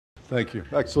Thank you.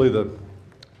 Actually, the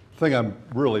thing I'm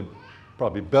really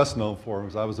probably best known for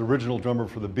is I was the original drummer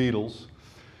for the Beatles,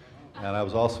 and I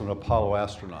was also an Apollo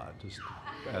astronaut. Just to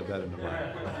add that into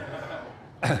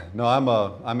mind. No,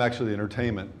 I'm actually the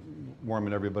entertainment,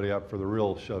 warming everybody up for the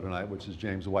real show tonight, which is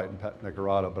James White and Pat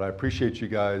Nicarado. But I appreciate you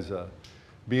guys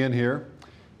being here.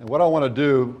 And what I want to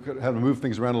do, have to move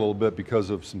things around a little bit because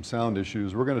of some sound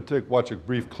issues. We're going to watch a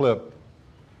brief clip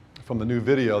from the new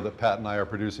video that Pat and I are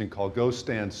producing called Go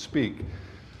Stand Speak.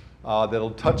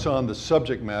 That'll touch on the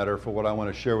subject matter for what I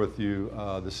want to share with you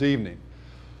this evening.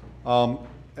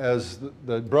 As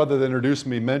the brother that introduced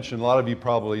me mentioned, a lot of you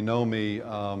probably know me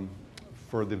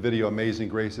for the video Amazing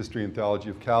Grace, History and Theology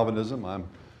of Calvinism. I'm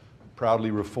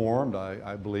proudly Reformed.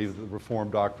 I believe the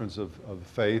Reformed doctrines of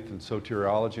faith and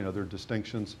soteriology and other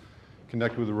distinctions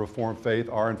connected with the Reformed faith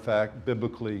are in fact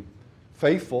biblically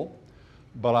faithful,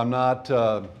 but I'm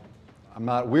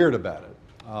not weird about it.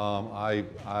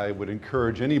 I would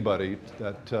encourage anybody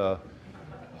that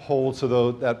holds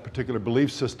to that particular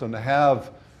belief system to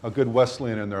have a good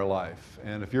Wesleyan in their life.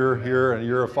 And if you're here and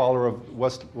you're a follower of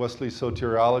Wesley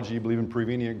soteriology, you believe in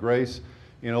prevenient grace,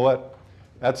 you know what?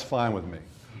 That's fine with me.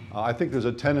 I think there's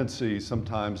a tendency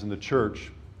sometimes in the church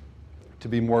to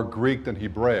be more Greek than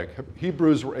Hebraic.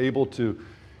 Hebrews were able to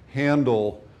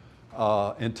handle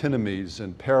antinomies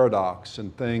and paradox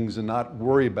and things and not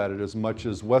worry about it as much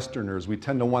as Westerners. We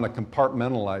tend to want to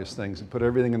compartmentalize things and put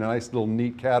everything in nice little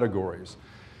neat categories.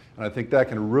 And I think that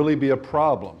can really be a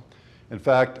problem. In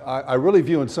fact, I really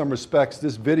view in some respects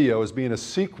this video as being a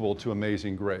sequel to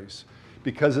Amazing Grace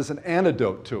because it's an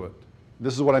antidote to it.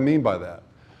 This is what I mean by that.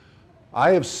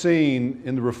 I have seen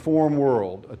in the Reform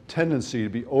world a tendency to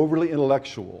be overly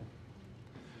intellectual,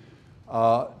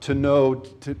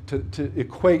 to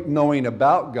equate knowing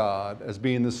about God as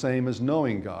being the same as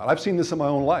knowing God. I've seen this in my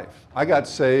own life. I got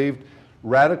saved,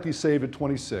 radically saved at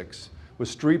 26, with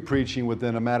street preaching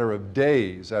within a matter of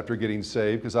days after getting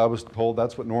saved because I was told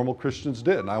that's what normal Christians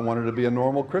did, and I wanted to be a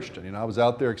normal Christian. You know, I was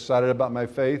out there excited about my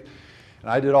faith,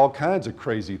 and I did all kinds of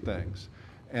crazy things.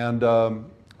 And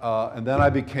then I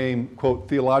became, quote,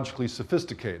 theologically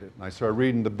sophisticated. And I started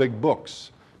reading the big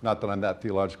books. Not that I'm that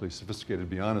theologically sophisticated,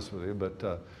 to be honest with you,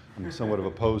 but I'm somewhat of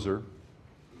a poser.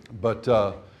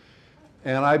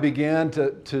 And I began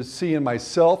to see in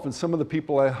myself and some of the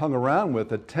people I hung around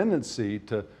with a tendency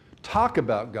to talk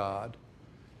about God,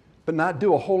 but not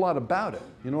do a whole lot about it.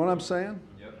 You know what I'm saying?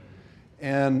 Yep.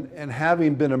 And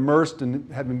having been immersed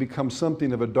and having become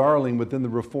something of a darling within the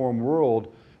Reformed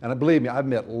world, and believe me, I've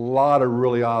met a lot of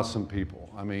really awesome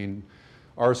people. I mean,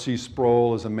 R.C.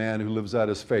 Sproul is a man who lives out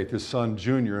his faith. His son,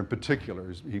 Junior, in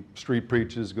particular, he street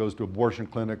preaches, goes to abortion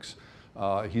clinics.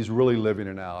 He's really living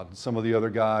it out. Some of the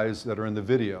other guys that are in the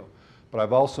video. But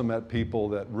I've also met people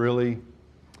that really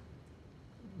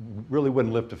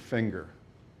wouldn't lift a finger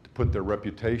to put their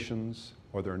reputations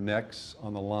or their necks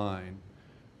on the line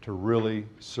to really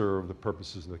serve the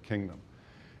purposes of the kingdom.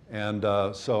 And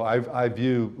so I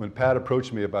view, when Pat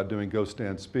approached me about doing Go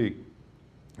Stand Speak,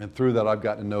 and through that I've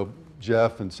gotten to know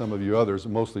Jeff and some of you others,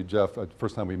 mostly Jeff,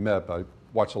 first time we met, but I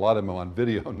watch a lot of him on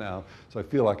video now, so I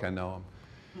feel like I know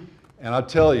him. And I'll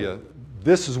tell you,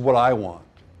 this is what I want.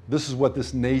 This is what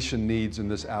this nation needs in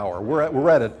this hour. We're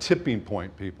at a tipping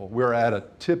point, people. We're at a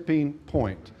tipping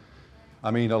point.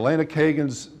 I mean, Elena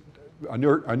Kagan's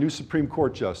a new Supreme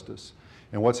Court justice,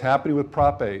 and what's happening with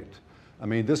Prop 8, I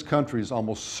mean, this country is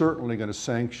almost certainly going to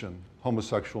sanction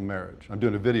homosexual marriage. I'm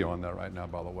doing a video on that right now,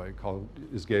 by the way, called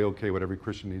Is Gay Okay? What Every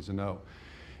Christian Needs to Know.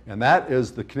 And that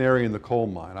is the canary in the coal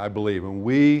mine, I believe. And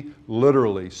we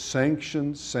literally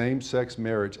sanction same-sex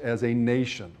marriage as a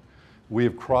nation. We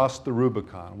have crossed the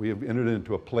Rubicon. We have entered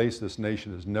into a place this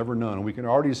nation has never known. And we can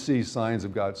already see signs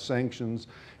of God's sanctions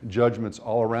and judgments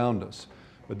all around us.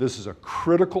 But this is a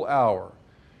critical hour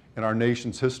in our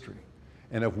nation's history.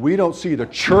 And if we don't see the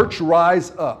church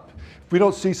rise up, if we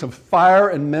don't see some fire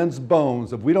in men's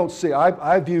bones, if we don't see,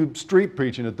 I view street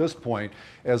preaching at this point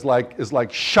as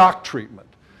like shock treatment,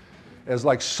 as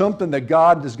like something that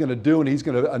God is going to do and He's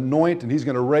going to anoint and He's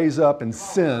going to raise up and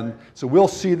send. So we'll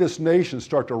see this nation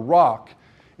start to rock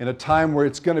in a time where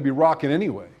it's going to be rocking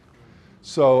anyway.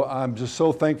 So I'm just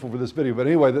so thankful for this video. But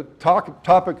anyway, the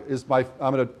topic is I'm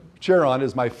going to share on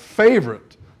is my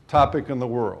favorite topic in the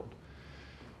world.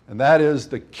 And that is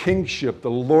the kingship,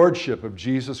 the lordship of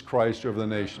Jesus Christ over the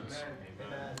nations.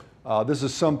 This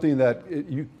is something that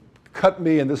you cut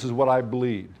me, and this is what I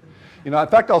believed. You know, in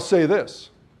fact, I'll say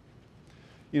this.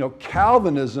 You know,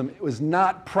 Calvinism was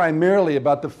not primarily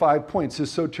about the 5 points,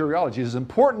 his soteriology, as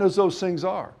important as those things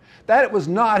are. That was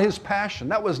not his passion.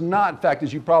 That was not, in fact,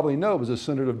 as you probably know, it was the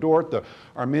Synod of Dort, the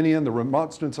Arminian, the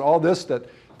Remonstrance, all this, that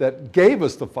that gave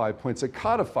us the 5 points, that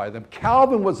codified them.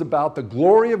 Calvin was about the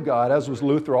glory of God, as was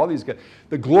Luther, all these guys.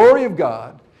 The glory of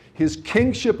God, his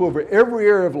kingship over every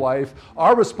area of life,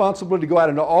 our responsibility to go out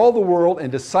into all the world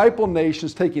and disciple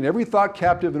nations, taking every thought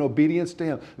captive in obedience to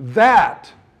him.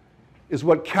 That is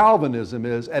what Calvinism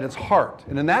is at its heart.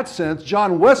 And in that sense,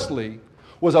 John Wesley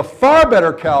was a far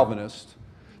better Calvinist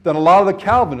than a lot of the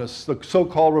Calvinists, the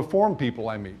so-called Reformed people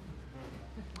I meet.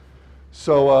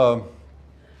 So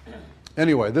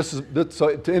anyway,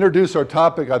 so to introduce our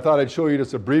topic, I thought I'd show you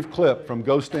just a brief clip from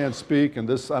Go Stand Speak, and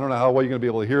this, I don't know how well you're going to be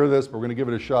able to hear this, but we're going to give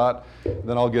it a shot, and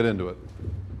then I'll get into it.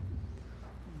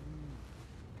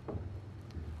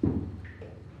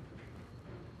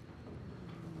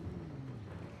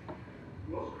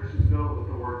 Most Christians know that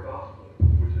the word gospel,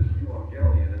 which is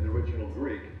euangelion in the original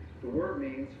Greek, the word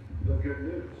means the good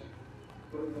news.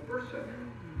 But in the first century,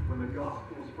 when the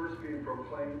gospel was first being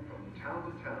proclaimed from town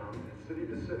to town and city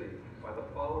to city by the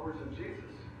followers of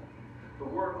Jesus, the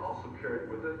word also carried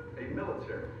with it a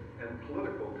military and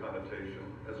political connotation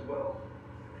as well.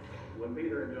 When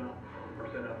Peter and John are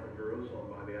sent out from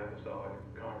Jerusalem by the Apostolic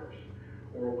Congress,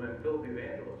 or when Philip the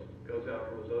Evangelist goes out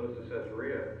from Azotus to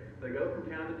Caesarea, they go from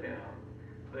town to town.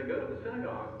 They go to the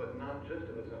synagogue, but not just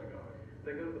to the synagogue.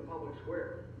 They go to the public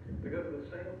square. They go to the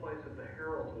same place that the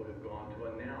heralds would have gone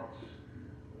to announce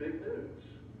big news,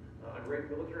 a great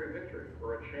military victory,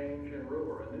 or a change in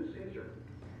ruler, a new Caesar.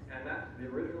 And that's the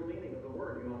original meaning of the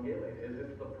word euangelion, is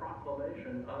it's the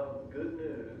proclamation of good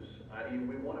news, i.e.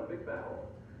 we won a big battle,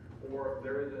 or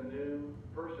there is a new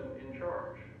person in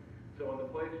charge. So in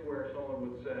the place where someone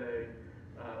would say,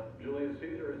 Julius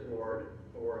Caesar is Lord,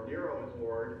 or Nero is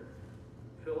Lord,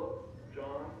 Philip,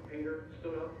 John, Peter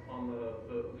stood up on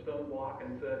the stone block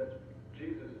and said,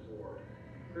 Jesus is Lord.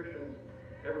 Christians,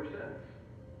 ever since,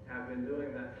 have been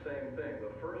doing that same thing.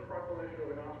 The first proclamation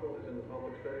of the gospel is in the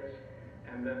public space,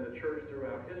 and then the church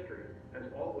throughout history has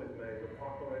always made the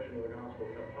proclamation of the gospel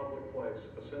in a public place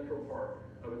a central part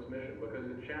of its mission, because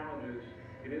it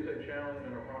is a challenge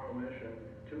and a proclamation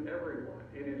to everyone.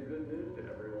 It is good news to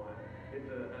everyone.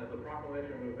 It's the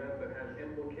proclamation of an event that has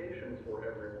implications for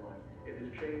everyone. It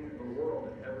has changed the world,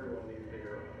 and everyone needs to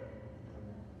hear about it.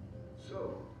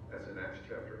 So, as in Acts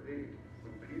chapter 8,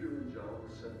 when Peter and John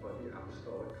were sent by the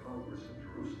Apostolic Congress in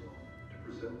Jerusalem to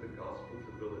present the gospel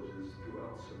to villages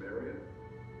throughout Samaria,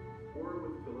 or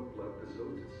when Philip left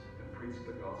Azotus and preached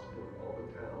the gospel in all the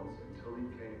towns until he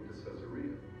came to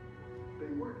Caesarea,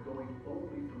 they weren't going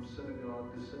only from synagogue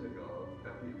to synagogue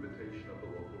at the invitation of the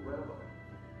local rabbi.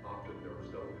 Often there was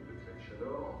no invitation at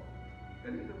all.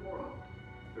 And even more often,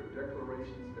 their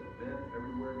declarations that men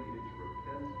everywhere needed to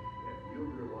repent and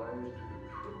yield their lives to the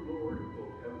true Lord of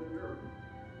both heaven and earth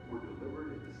were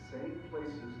delivered in the same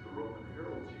places the Roman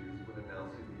heralds used when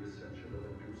announcing the ascension of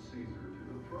a new Caesar to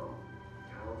the throne.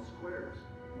 Town squares,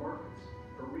 markets,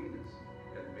 arenas,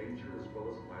 and major as well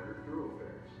as minor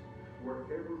thoroughfares,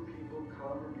 wherever people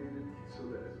congregated so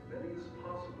that as many as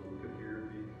possible could hear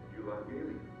the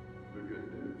euangelion, the good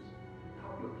news,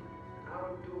 publicly,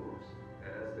 out of doors,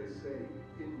 and as they say,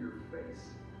 in your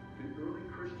face. The early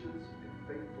Christians and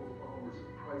faithful followers of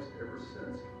Christ ever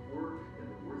since were, in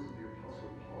the words of the Apostle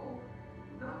Paul,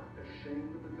 not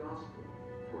ashamed of the gospel,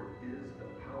 for it is the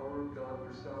power of God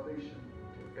for salvation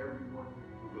to everyone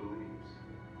who believes.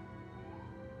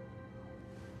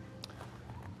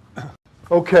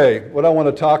 Okay, what I want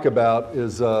to talk about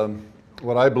is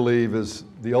what I believe is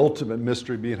the ultimate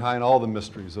mystery behind all the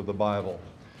mysteries of the Bible,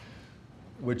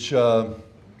 which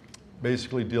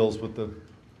basically deals with the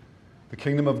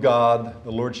kingdom of God,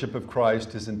 the lordship of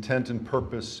Christ, his intent and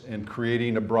purpose in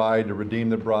creating a bride to redeem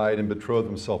the bride and betroth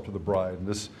himself to the bride. And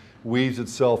this weaves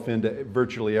itself into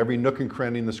virtually every nook and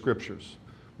cranny in the scriptures.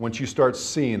 Once you start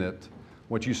seeing it,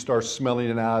 once you start smelling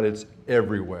it out, it's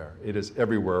everywhere. It is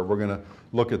everywhere. We're going to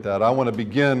look at that. I want to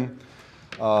begin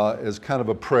as kind of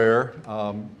a prayer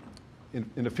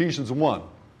in Ephesians 1,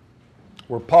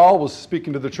 where Paul was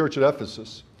speaking to the church at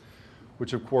Ephesus,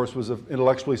 which of course was an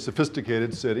intellectually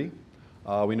sophisticated city.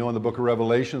 We know in the book of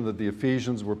Revelation that the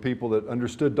Ephesians were people that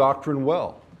understood doctrine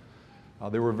well.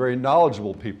 They were very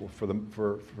knowledgeable people for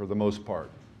the most part.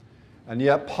 And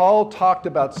yet Paul talked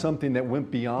about something that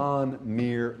went beyond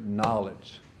mere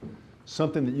knowledge,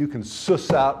 something that you can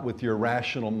suss out with your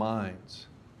rational minds.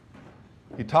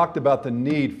 He talked about the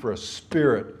need for a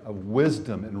spirit of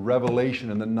wisdom and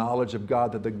revelation and the knowledge of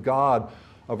God, that the God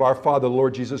of our Father,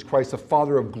 Lord Jesus Christ, the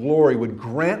Father of glory, would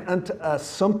grant unto us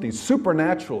something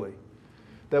supernaturally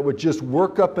that would just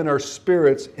work up in our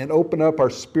spirits and open up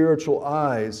our spiritual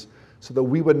eyes so that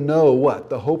we would know what?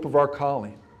 The hope of our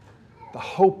calling. The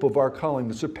hope of our calling,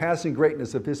 the surpassing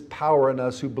greatness of his power in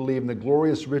us who believe in the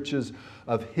glorious riches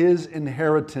of His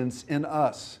inheritance in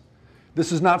us.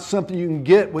 This is not something you can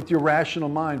get with your rational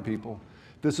mind, people.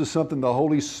 This is something the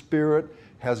Holy Spirit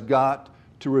has got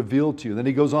to reveal to you. Then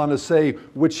he goes on to say,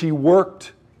 which He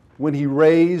worked when He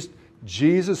raised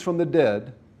Jesus from the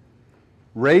dead,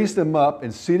 raised Him up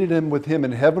and seated Him with Him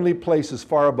in heavenly places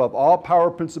far above all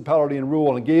power, principality, and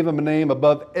rule, and gave Him a name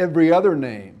above every other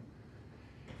name.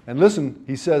 And listen,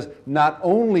 he says, not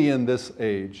only in this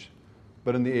age,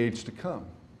 but in the age to come.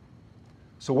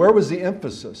 So where was the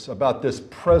emphasis about this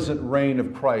present reign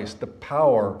of Christ, the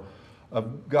power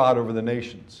of God over the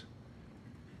nations?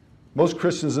 Most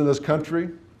Christians in this country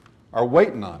are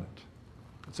waiting on it.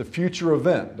 It's a future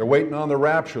event. They're waiting on the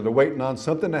rapture. They're waiting on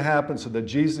something to happen so that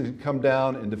Jesus can come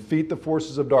down and defeat the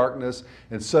forces of darkness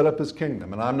and set up His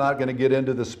kingdom. And I'm not going to get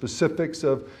into the specifics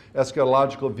of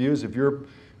eschatological views. If you're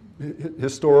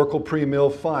historical pre-mill,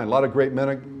 fine. A lot of great men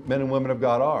and women of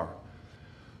God are.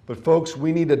 But folks,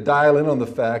 we need to dial in on the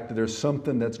fact that there's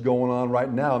something that's going on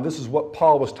right now. And this is what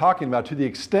Paul was talking about, to the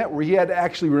extent where he had to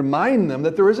actually remind them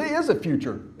that there is a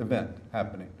future event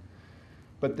happening.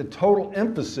 But the total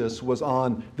emphasis was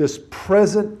on this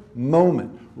present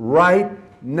moment, right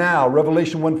now.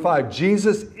 Revelation 1:5,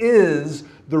 Jesus is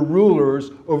the rulers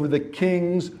over the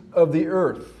kings of the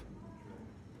earth.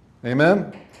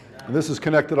 Amen? And this is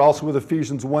connected also with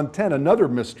Ephesians 1:10, another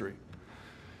mystery.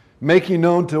 Making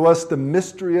known to us the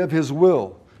mystery of His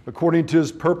will, according to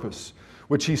His purpose,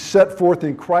 which He set forth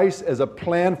in Christ as a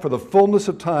plan for the fullness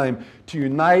of time to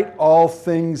unite all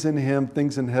things in Him,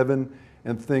 things in heaven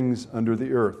and things under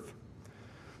the earth.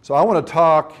 So I want to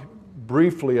talk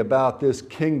briefly about this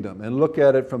kingdom and look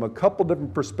at it from a couple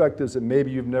different perspectives that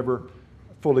maybe you've never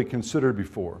fully considered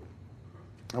before.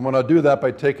 I'm going to do that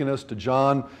by taking us to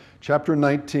John chapter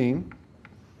 19.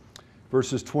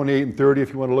 Verses 28 and 30,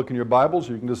 if you want to look in your Bibles,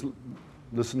 or you can just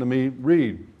listen to me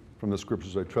read from the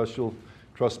Scriptures. I trust you'll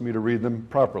trust me to read them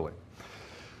properly.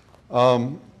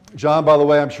 John, by the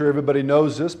way, I'm sure everybody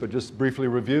knows this, but just briefly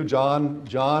review.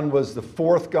 John was the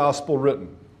fourth gospel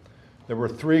written. There were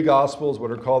three gospels,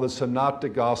 what are called the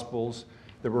synoptic gospels,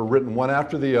 that were written one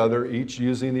after the other, each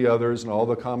using the others and all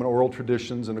the common oral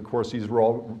traditions. And of course, these were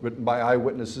all written by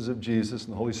eyewitnesses of Jesus,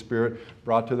 and the Holy Spirit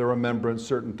brought to their remembrance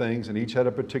certain things, and each had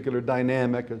a particular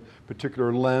dynamic, a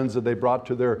particular lens that they brought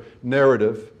to their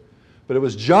narrative. But it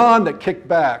was John that kicked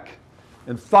back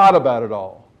and thought about it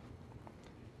all.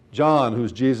 John,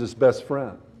 who's Jesus' best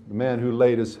friend, the man who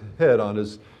laid his head on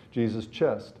Jesus'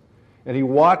 chest. And he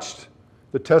watched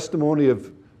the testimony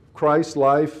of Christ's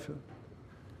life,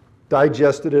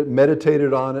 digested it,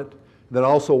 meditated on it, then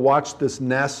also watched this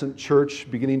nascent church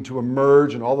beginning to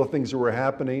emerge and all the things that were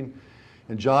happening.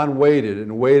 And John waited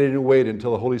and waited and waited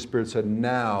until the Holy Spirit said,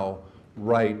 now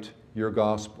write your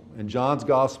gospel. And John's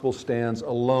gospel stands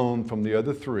alone from the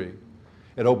other three.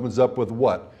 It opens up with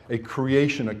what? A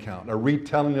creation account, a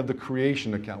retelling of the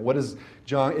creation account. What is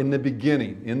John in the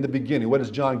beginning? In the beginning, what is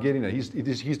John getting at? He's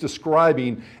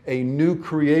describing a new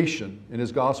creation in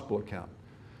his gospel account.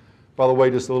 By the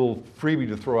way, just a little freebie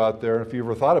to throw out there, if you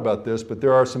ever thought about this, but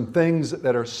there are some things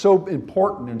that are so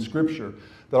important in Scripture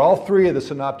that all three of the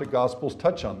synoptic gospels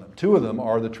touch on them. Two of them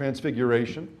are the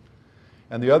Transfiguration,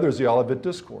 and the other is the Olivet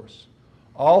Discourse.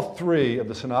 All three of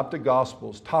the synoptic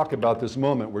gospels talk about this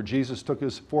moment where Jesus took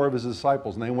four of his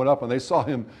disciples and they went up and they saw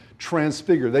him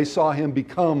transfigured. They saw him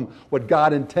become what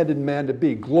God intended man to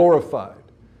be, glorified.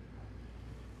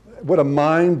 What a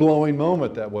mind-blowing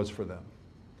moment that was for them.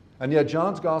 And yet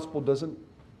John's gospel doesn't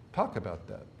talk about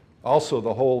that. Also,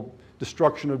 the whole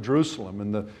destruction of Jerusalem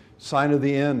and the sign of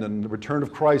the end and the return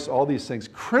of Christ, all these things,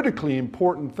 critically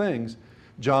important things,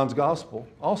 John's gospel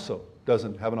also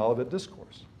doesn't have an Olivet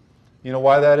Discourse. You know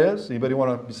why that is? Anybody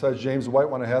want to, besides James White,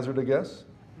 want to hazard a guess?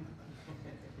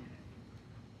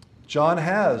 John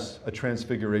has a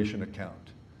transfiguration account.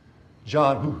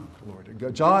 John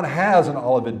has an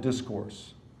Olivet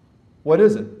Discourse. What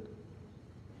is it?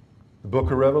 The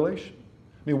book of Revelation.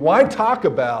 I mean, why talk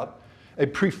about a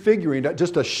prefiguring,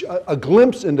 just a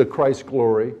glimpse into Christ's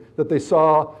glory that they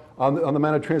saw on the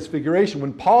Mount of Transfiguration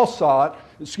when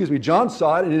John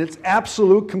saw it in its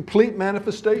absolute, complete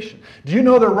manifestation. Do you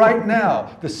know that right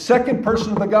now, the second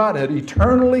person of the Godhead,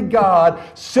 eternally God,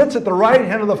 sits at the right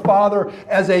hand of the Father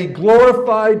as a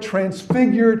glorified,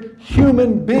 transfigured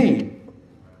human being?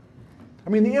 I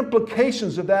mean, the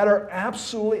implications of that are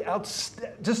absolutely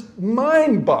just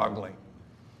mind-boggling.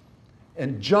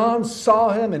 And John saw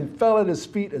him and fell at his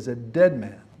feet as a dead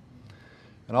man.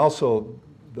 And also,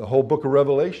 the whole book of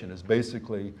Revelation is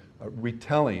basically a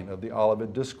retelling of the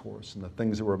Olivet Discourse and the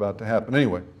things that were about to happen.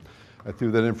 Anyway, I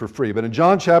threw that in for free. But in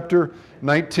John chapter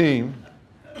 19,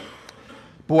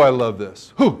 boy, I love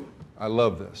this. I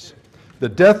love this. The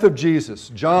death of Jesus,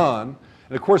 John,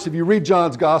 and of course if you read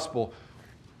John's gospel,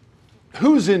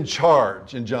 who's in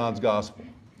charge in John's gospel?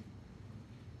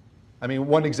 I mean,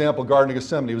 one example, Garden of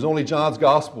Gethsemane, it was only John's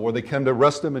gospel where they came to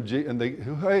arrest him and they,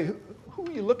 hey, who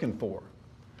are you looking for?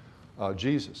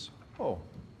 Jesus. Oh,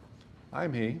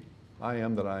 I'm he. I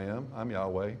am that I am. I'm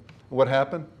Yahweh. What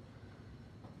happened?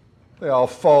 They all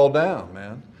fall down,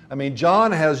 man. I mean,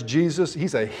 John has Jesus,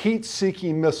 he's a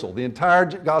heat-seeking missile. The entire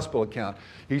gospel account,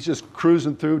 he's just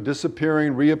cruising through,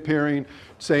 disappearing, reappearing,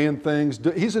 saying things.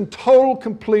 He's in total,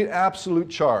 complete, absolute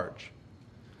charge.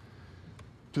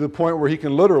 To the point where he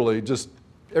can literally just,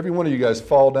 every one of you guys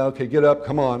fall down, okay, get up,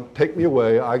 come on, take me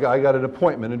away. I got an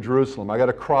appointment in Jerusalem. I got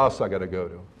a cross I got to go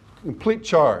to. Complete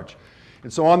charge.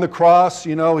 And so on the cross,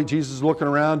 you know, Jesus is looking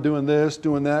around, doing this,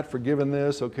 doing that, forgiving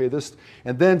this, okay, this.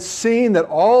 And then seeing that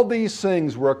all these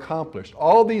things were accomplished,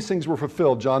 all these things were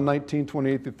fulfilled, John 19,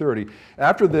 28 through 30.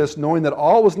 After this, knowing that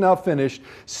all was now finished,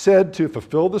 said to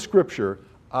fulfill the scripture,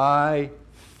 I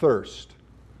thirst.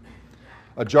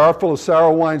 A jar full of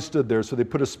sour wine stood there, so they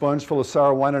put a sponge full of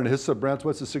sour wine on a hyssop branch.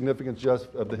 What's the significance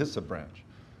of the hyssop branch?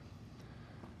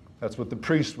 That's what the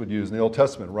priest would use in the Old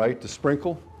Testament, right? To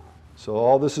sprinkle. So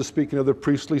all this is speaking of the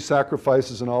priestly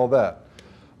sacrifices and all that.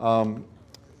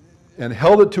 And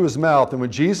held it to his mouth. And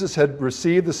when Jesus had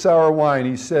received the sour wine,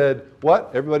 he said, what?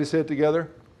 Everybody say it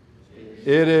together.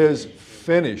 It is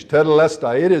finished.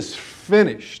 Tetelestai. It is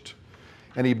finished.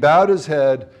 And he bowed his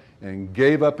head and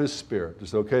gave up his spirit.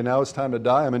 Just, okay, now it's time to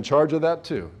die. I'm in charge of that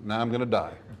too. Now I'm going to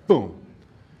die. Boom.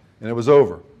 And it was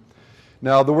over.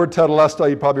 Now, the word tetelestai,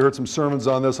 you probably heard some sermons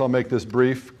on this. I'll make this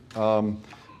brief.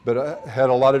 But it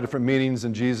had a lot of different meanings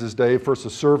in Jesus' day. First,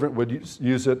 a servant would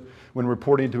use it when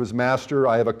reporting to his master.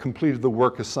 I have completed the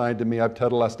work assigned to me. I've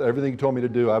tetelestai. Everything he told me to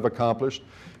do, I've accomplished.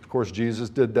 Of course, Jesus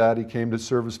did that. He came to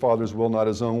serve his Father's will, not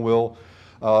his own will.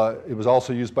 It was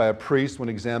also used by a priest when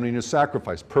examining a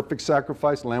sacrifice. Perfect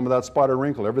sacrifice, lamb without spot or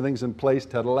wrinkle. Everything's in place,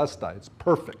 tetelestai. It's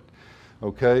perfect.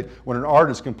 Okay? When an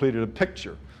artist completed a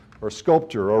picture, or a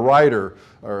sculptor, or a writer,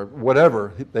 or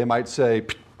whatever, they might say,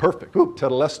 perfect. Ooh,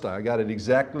 tetelestai. I got it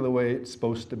exactly the way it's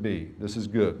supposed to be. This is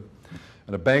good.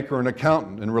 And a banker or an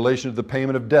accountant in relation to the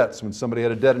payment of debts. When somebody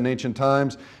had a debt in ancient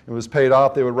times and was paid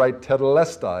off, they would write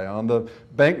tetelestai on the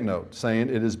banknote saying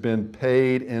it has been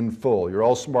paid in full. You're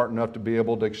all smart enough to be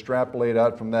able to extrapolate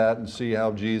out from that and see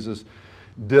how Jesus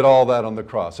did all that on the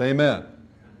cross. Amen.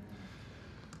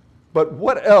 But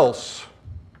what else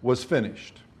was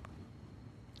finished?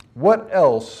 What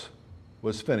else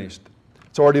was finished?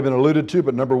 It's already been alluded to,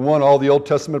 but number one, all the Old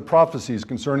Testament prophecies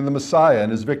concerning the Messiah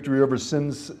and his victory over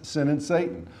sin and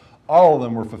Satan, all of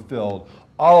them were fulfilled.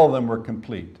 All of them were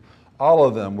complete. All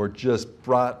of them were just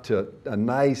brought to a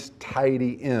nice,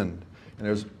 tidy end. And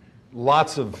there's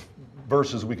lots of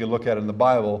verses we could look at in the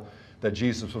Bible that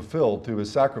Jesus fulfilled through his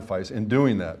sacrifice in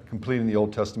doing that, completing the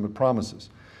Old Testament promises.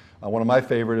 One of my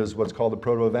favorite is what's called the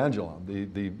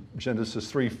Proto-Evangelion, the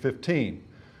Genesis 3:15.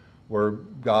 Where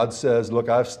God says, look,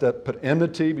 I've put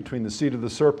enmity between the seed of the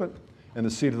serpent and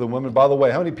the seed of the woman. By the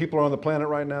way, how many people are on the planet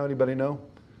right now? Anybody know?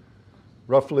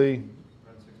 Roughly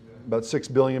about 6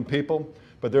 billion people.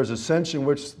 But there's a sense in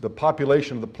which the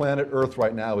population of the planet Earth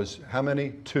right now is how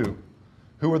many? 2.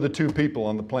 Who are the 2 people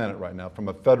on the planet right now from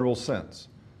a federal sense?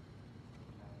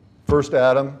 First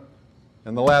Adam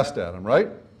and the last Adam, right?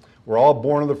 We're all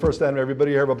born of the first Adam.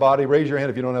 Everybody here have a body? Raise your hand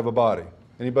if you don't have a body.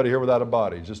 Anybody here without a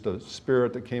body? Just a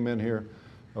spirit that came in here?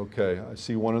 Okay, I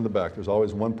see one in the back. There's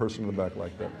always one person in the back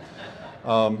like that.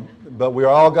 But we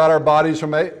all got our bodies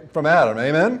from Adam,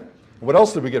 amen? What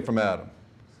else did we get from Adam?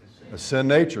 A sin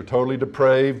nature, totally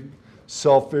depraved,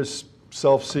 selfish,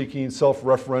 self-seeking,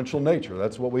 self-referential nature.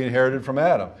 That's what we inherited from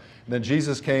Adam. And then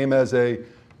Jesus came as a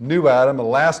new Adam, a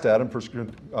last Adam,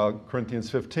 1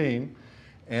 Corinthians 15.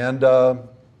 And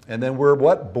then we're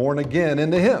what? Born again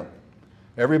into him.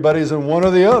 Everybody's in one or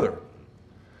the other.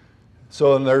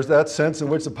 So there's that sense in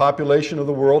which the population of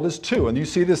the world is 2. And you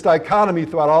see this dichotomy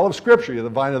throughout all of Scripture. You have the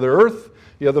vine of the earth,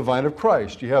 you have the vine of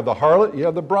Christ. You have the harlot, you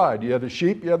have the bride. You have the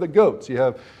sheep, you have the goats. You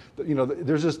have,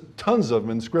 there's just tons of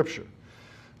them in Scripture.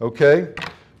 Okay?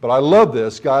 But I love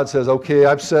this. God says, okay,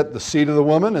 I've set the seed of the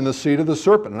woman and the seed of the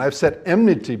serpent. And I've set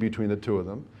enmity between the 2 of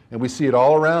them. And we see it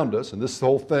all around us. And this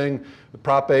whole thing, the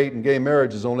Prop 8 and gay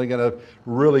marriage, is only going to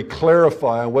really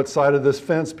clarify on what side of this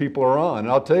fence people are on. And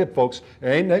I'll tell you, folks,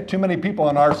 there ain't too many people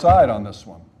on our side on this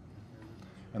one.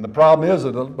 And the problem is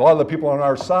that a lot of the people on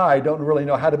our side don't really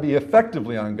know how to be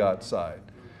effectively on God's side.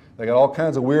 They got all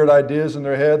kinds of weird ideas in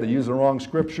their head. They use the wrong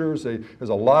scriptures. There's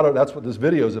a lot of, that's what this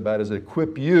video is about, is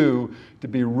equip you to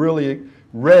be really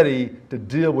ready to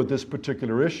deal with this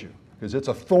particular issue. Because it's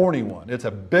a thorny one. It's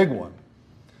a big one.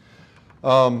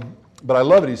 But I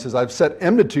love it. He says, I've set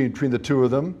enmity between the two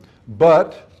of them,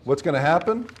 but what's going to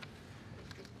happen?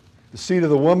 The seed of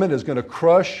the woman is going to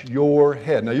crush your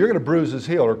head. Now, you're going to bruise his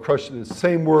heel, or crush, the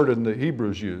same word in the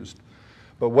Hebrews used.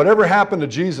 But whatever happened to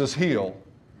Jesus' heel,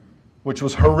 which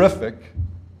was horrific,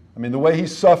 I mean, the way he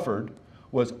suffered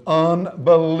was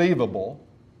unbelievable.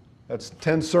 That's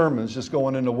 10 sermons just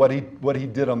going into what he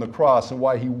did on the cross and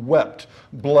why he wept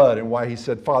blood and why he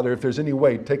said, Father, if there's any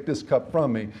way, take this cup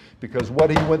from me. Because what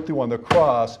he went through on the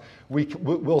cross,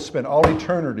 we'll spend all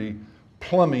eternity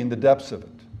plumbing the depths of it.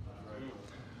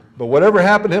 But whatever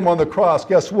happened to him on the cross,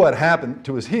 guess what happened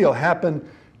to his heel? Happened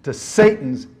to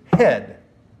Satan's head.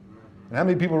 And how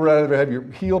many people would rather have your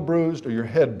heel bruised or your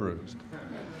head bruised?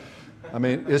 I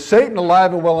mean, is Satan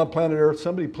alive and well on planet Earth?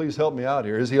 Somebody please help me out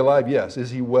here. Is he alive? Yes. Is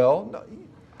he well? No.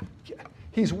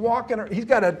 He's walking, he's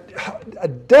got a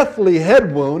deathly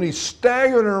head wound. He's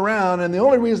staggering around, and the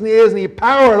only reason he has any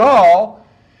power at all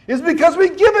is because we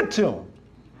give it to him.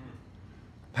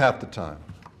 Half the time.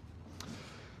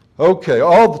 Okay,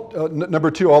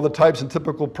 number 2, all the types and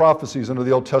typical prophecies under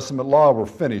the Old Testament law were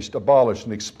finished, abolished,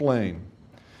 and explained.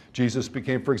 Jesus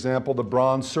became, for example, the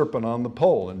bronze serpent on the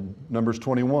pole in Numbers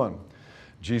 21.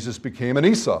 Jesus became an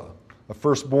Esau, a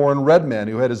firstborn red man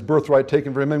who had his birthright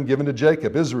taken from him and given to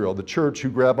Jacob. Israel, the church, who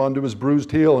grab onto his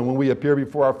bruised heel, and when we appear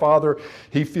before our Father,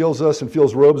 he feels us and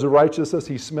feels robes of righteousness.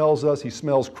 He smells us, he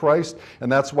smells Christ,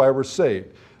 and that's why we're saved.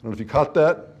 I don't know if you caught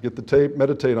that, get the tape,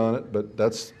 meditate on it, but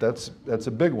that's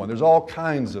a big one. There's all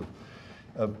kinds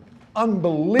of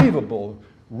unbelievable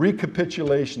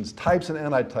recapitulations, types and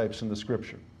antitypes in the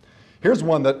Scripture. Here's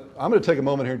one that I'm going to take a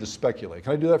moment here to speculate.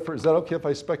 Can I do that first? Is that okay if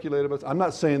I speculate about it? I'm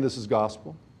not saying this is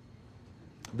gospel.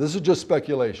 This is just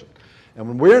speculation. And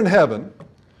when we're in heaven,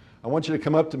 I want you to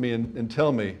come up to me and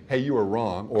tell me, hey, you were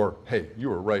wrong, or hey, you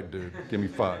were right, dude. Give me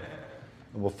 5.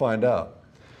 And we'll find out.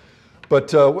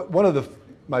 But one of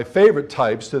my favorite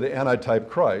types to the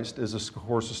antitype Christ is, of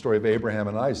course, the story of Abraham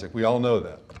and Isaac. We all know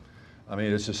that. I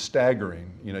mean, it's just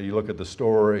staggering. You know, you look at the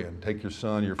story and take your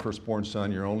son, your firstborn son,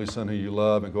 your only son who you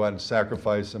love, and go out and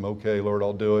sacrifice him. Okay, Lord,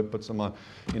 I'll do it. Puts him on,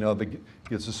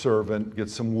 gets a servant,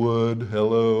 gets some wood,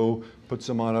 hello, puts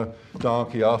him on a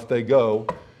donkey, off they go.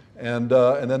 And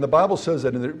then the Bible says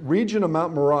that in the region of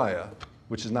Mount Moriah,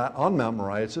 which is not on Mount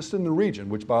Moriah, it's just in the region,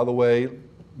 which, by the way,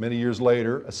 many years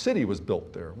later, a city was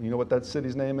built there. You know what that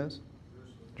city's name is?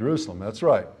 Jerusalem, that's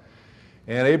right.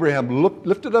 And Abraham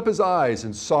lifted up his eyes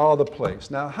and saw the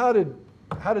place. Now, how did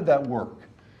that work?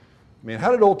 I mean,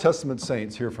 how did Old Testament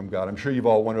saints hear from God? I'm sure you've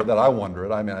all wondered that. I wonder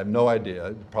it. I mean, I have no idea.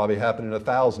 It probably happened in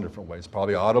 1,000 different ways.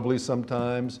 Probably audibly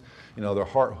sometimes. You know, their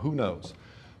heart, who knows?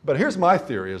 But here's my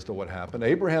theory as to what happened.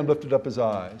 Abraham lifted up his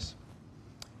eyes,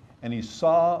 and he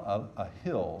saw a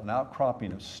hill, an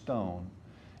outcropping of stone.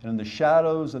 And in the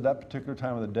shadows of that particular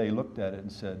time of the day, he looked at it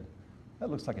and said,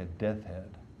 that looks like a death head.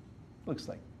 It looks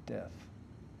like death.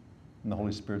 And the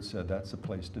Holy Spirit said, that's the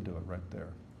place to do it right there.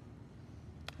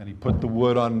 And he put the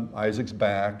wood on Isaac's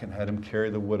back and had him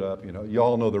carry the wood up. You know, you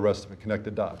all know the rest of it, connect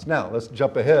the dots. Now, let's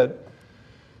jump ahead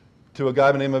to a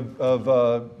guy by the name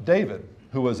of David,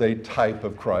 who was a type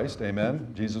of Christ,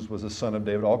 amen? Jesus was a son of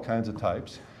David, all kinds of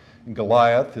types. And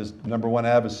Goliath, his number one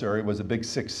adversary, was a big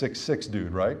 666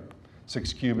 dude, right?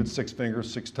 6 cubits, 6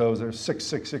 fingers, 6 toes. There's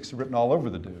 666 written all over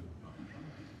the dude.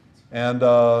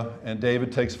 And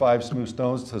David takes 5 smooth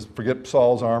stones, says, forget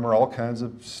Saul's armor, all kinds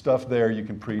of stuff there you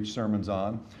can preach sermons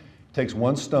on. Takes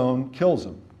 1 stone, kills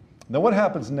him. Now what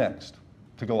happens next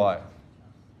to Goliath?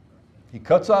 He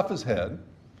cuts off his head.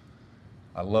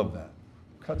 I love that.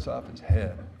 Cuts off his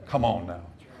head. Come on now.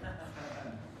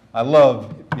 I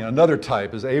love, another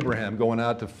type is Abraham going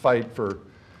out to fight for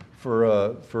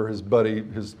his buddy,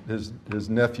 his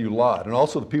nephew Lot, and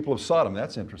also the people of Sodom.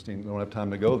 That's interesting. We don't have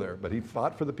time to go there, but he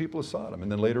fought for the people of Sodom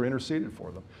and then later interceded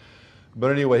for them.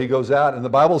 But anyway, he goes out, and the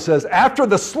Bible says, after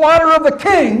the slaughter of the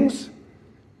kings,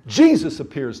 Jesus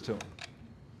appears to him.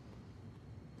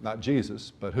 Not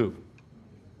Jesus, but who?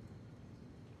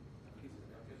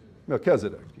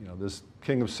 Melchizedek, this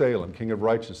king of Salem, king of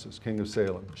righteousness, king of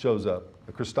Salem, shows up.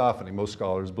 A Christophany, most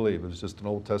scholars believe. It was just an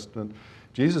Old Testament.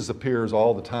 Jesus appears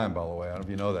all the time, by the way. I don't know if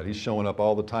you know that. He's showing up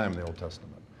all the time in the Old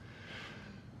Testament.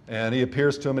 And he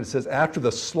appears to him, and it says, after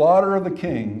the slaughter of the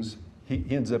kings, he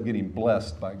ends up getting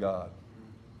blessed by God.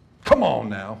 Come on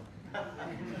now.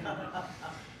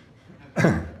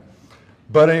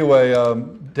 But anyway,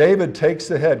 David takes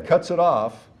the head, cuts it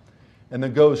off, and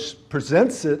then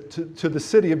presents it to the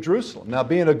city of Jerusalem. Now,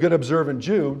 being a good observant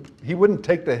Jew, he wouldn't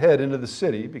take the head into the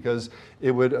city because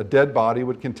a dead body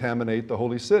would contaminate the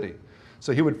holy city.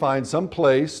 So he would find some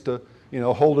place to,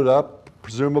 hold it up,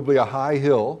 presumably a high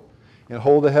hill, and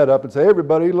hold the head up and say,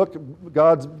 everybody, look,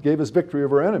 God gave us victory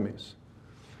over enemies.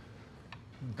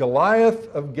 Goliath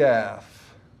of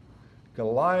Gath.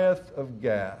 Goliath of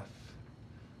Gath.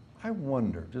 I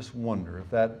wonder, just wonder, if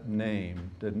that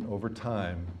name didn't over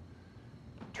time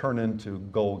turn into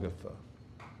Golgotha,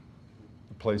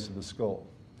 the place of the skull.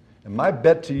 And my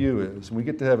bet to you is, when we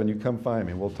get to heaven, you come find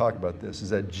me, and we'll talk about this, is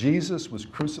that Jesus was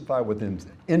crucified within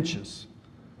inches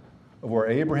of where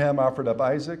Abraham offered up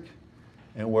Isaac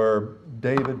and where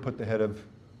David put the head of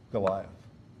Goliath.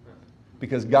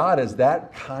 Because God is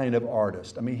that kind of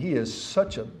artist. I mean, he is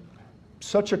such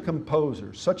a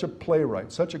composer, such a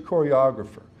playwright, such a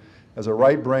choreographer. As a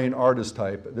right-brain artist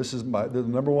type, this is the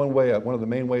number one way, one of the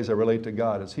main ways I relate to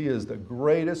God is he is the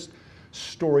greatest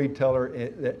storyteller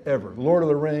ever. Lord of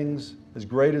the Rings, as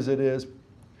great as it is,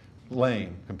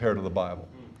 lame compared to the Bible.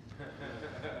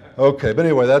 Okay, but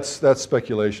anyway, that's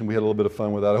speculation. We had a little bit of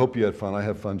fun with that. I hope you had fun. I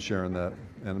had fun sharing that.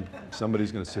 And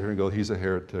somebody's going to sit here and go, he's a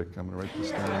heretic. I'm going to write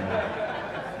this down.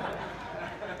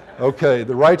 Okay,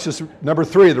 number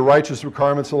 3, the righteous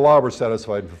requirements of the law were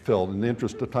satisfied and fulfilled. In the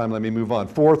interest of time, let me move on.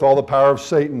 4th, all the power of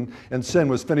Satan and sin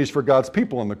was finished for God's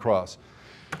people on the cross.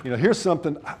 You know, here's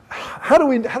something. How do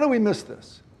we miss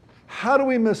this? How do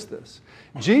we miss this?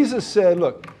 Jesus said,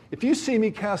 look, if you see me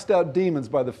cast out demons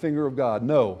by the finger of God,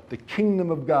 no, the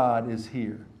kingdom of God is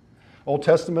here. Old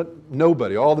Testament,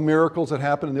 nobody. All the miracles that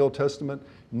happened in the Old Testament,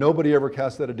 nobody ever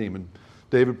cast out a demon.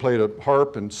 David played a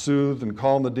harp and soothed and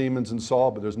calmed the demons and saw,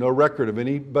 but there's no record of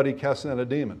anybody casting out a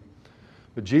demon.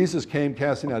 But Jesus came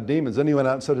casting out demons. Then he went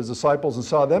out and said to his disciples and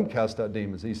saw them cast out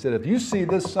demons. And he said, if you see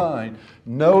this sign,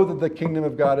 know that the kingdom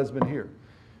of God has been here.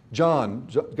 John,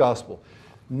 Gospel.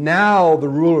 Now the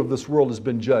ruler of this world has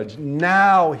been judged.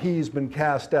 Now he's been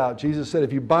cast out. Jesus said,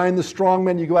 if you bind the strong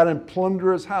man, you go out and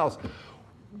plunder his house.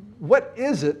 What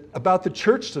is it about the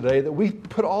church today that we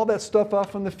put all that stuff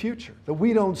off in the future? That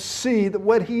we don't see that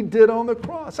what he did on the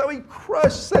cross, how he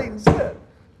crushed Satan's head.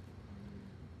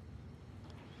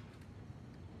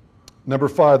 Number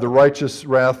 5, the righteous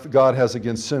wrath God has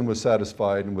against sin was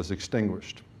satisfied and was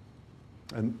extinguished.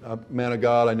 And a man of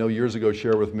God I know years ago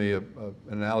shared with me an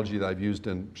analogy that I've used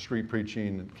in street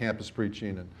preaching and campus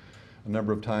preaching and a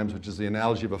number of times, which is the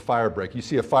analogy of a fire break. You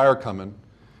see a fire coming,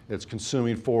 it's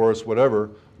consuming forest, whatever.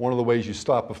 One of the ways you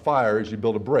stop a fire is you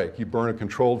build a break. You burn a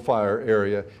controlled fire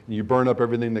area and you burn up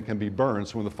everything that can be burned.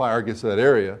 So when the fire gets to that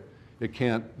area, it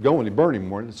can't go any burn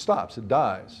anymore. It stops, it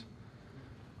dies.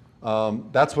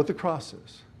 That's what the cross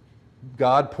is.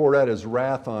 God poured out his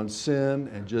wrath on sin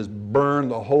and just burned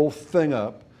the whole thing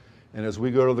up. And as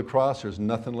we go to the cross, there's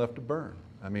nothing left to burn.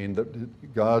 I mean,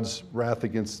 God's wrath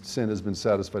against sin has been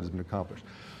satisfied, has been accomplished.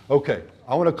 Okay,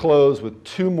 I want to close with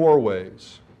 2 more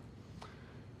ways.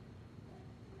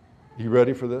 You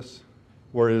ready for this?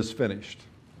 Where it is finished.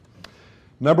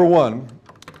 Number 1,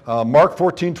 Mark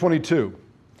 14:22.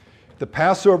 The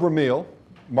Passover meal,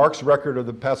 Mark's record of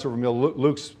the Passover meal,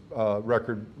 Luke's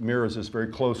record mirrors this very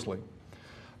closely.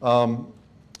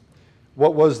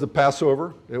 What was the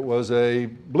Passover? It was a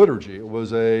liturgy. It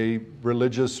was a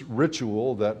religious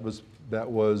ritual that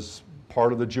was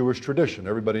part of the Jewish tradition.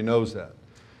 Everybody knows that.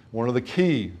 One of the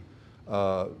key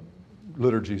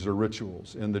liturgies or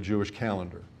rituals in the Jewish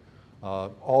calendar.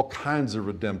 All kinds of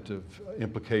redemptive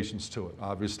implications to it.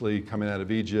 Obviously, coming out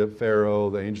of Egypt, Pharaoh,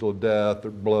 the angel of death,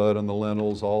 the blood on the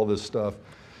lentils, all this stuff.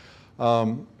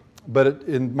 But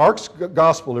in Mark's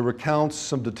gospel, it recounts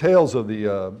some details of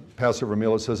the Passover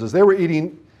meal. It says, as they were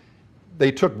eating,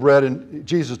 they took bread, and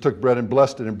Jesus took bread and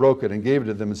blessed it and broke it and gave it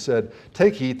to them and said,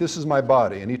 take, eat, this is my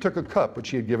body. And he took a cup, which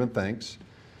he had given thanks.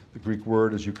 The Greek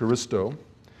word is Eucharisto.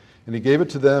 And he gave it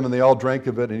to them, and they all drank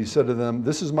of it. And he said to them,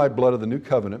 this is my blood of the new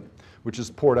covenant, which is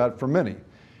poured out for many.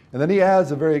 And then he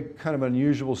adds a very kind of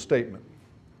unusual statement.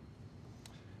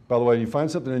 By the way, if you find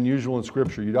something unusual in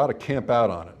Scripture, you ought to camp out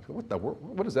on it.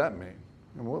 What does that mean?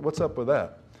 What's up with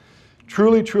that?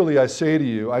 Truly, truly, I say to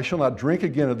you, I shall not drink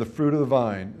again of the fruit of the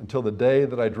vine until the day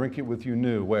that I drink it with you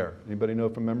new. Where? Anybody know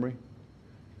from memory?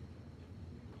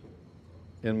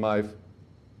 In my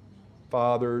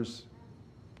Father's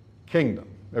kingdom.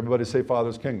 Everybody say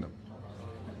Father's kingdom.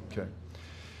 Okay.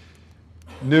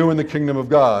 New in the kingdom of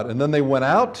God. And then they went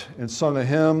out and sung a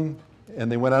hymn,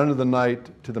 and they went out into the night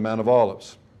to the Mount of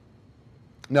Olives.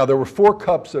 Now, there were 4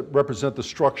 cups that represent the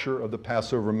structure of the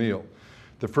Passover meal.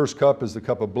 The first cup is the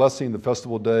cup of blessing, the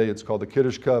festival day. It's called the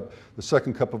Kiddush cup. The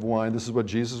second cup of wine, this is what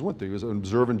Jesus went through. He was an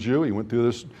observant Jew. He went through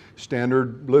this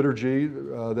standard liturgy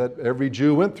that every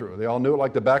Jew went through. They all knew it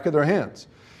like the back of their hands.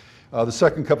 The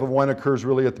second cup of wine occurs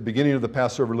really at the beginning of the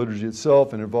Passover liturgy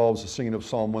itself and involves the singing of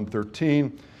Psalm 113.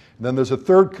 And then there's a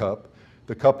third cup,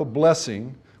 the cup of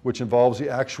blessing, which involves the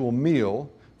actual meal,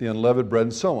 the unleavened bread,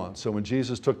 and so on. So when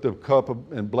Jesus took the cup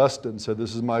and blessed it and said,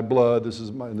 "This is my blood, this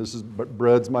is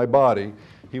bread's my body,"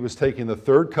 he was taking the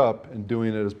third cup and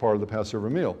doing it as part of the Passover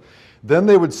meal. Then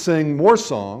they would sing more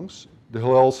songs, the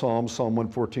Hallel Psalms, Psalm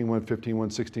 114, 115,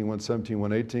 116, 117,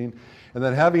 118. And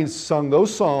then having sung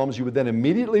those psalms, you would then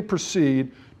immediately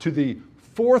proceed to the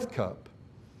fourth cup,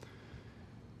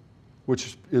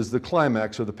 which is the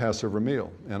climax of the Passover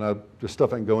meal. And the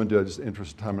stuff I can go into, just in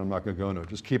interest of time, I'm not going to go into it.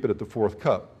 Just keep it at the fourth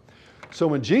cup. So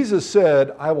when Jesus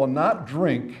said, "I will not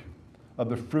drink of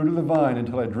the fruit of the vine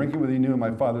until I drink it with you new in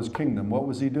my Father's kingdom," what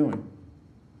was he doing?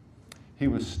 He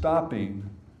was stopping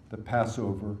the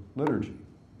Passover liturgy.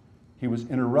 He was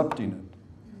interrupting it.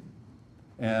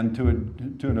 And to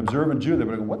an observant Jew, they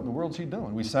would go, "What in the world is he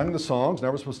doing? We sang the songs,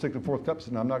 now we're supposed to take the fourth cup." He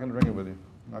said, "No, I'm not going to drink it with you.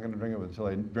 I'm not going to drink it with you until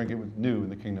I drink it with new in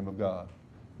the kingdom of God,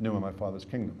 new in my Father's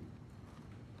kingdom."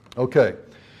 Okay.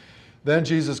 Then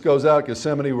Jesus goes out,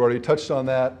 Gethsemane, we already touched on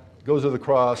that, goes to the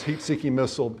cross, heat-seeking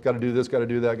missile, got to do this, got to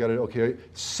do that, okay.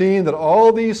 Seeing that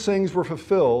all these things were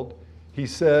fulfilled, he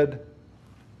said,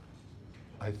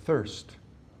 "I thirst."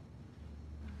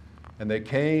 And they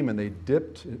came and they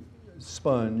dipped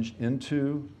sponge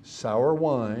into sour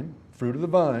wine, fruit of the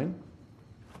vine.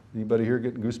 Anybody here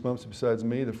getting goosebumps besides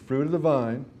me? The fruit of the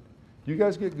vine. You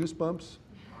guys get goosebumps?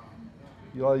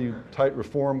 All you tight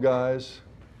reform guys.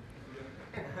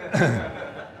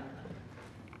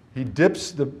 He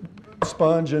dips the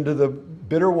sponge into the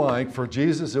bitter wine. For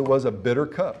Jesus, it was a bitter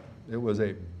cup. It was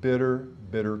a bitter,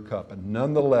 bitter cup. And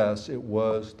nonetheless, it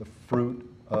was the fruit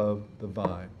of the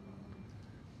vine.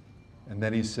 And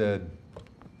then he said,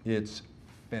 "It's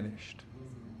finished."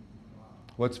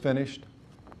 What's finished?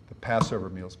 The Passover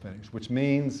meal's finished, which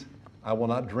means I will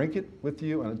not drink it with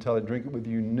you until I drink it with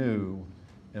you new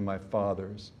in my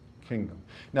Father's kingdom.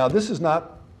 Now, this is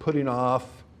not putting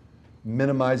off,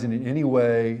 minimizing in any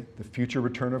way the future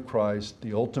return of Christ,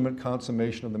 the ultimate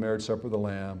consummation of the marriage supper of the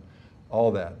Lamb,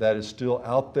 all that. That is still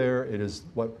out there. It is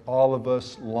what all of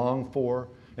us long for.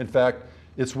 In fact,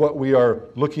 it's what we are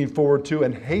looking forward to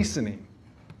and hastening.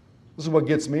 This is what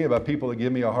gets me about people that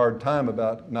give me a hard time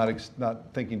about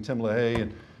not thinking Tim LaHaye,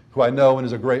 and who I know and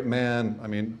is a great man. I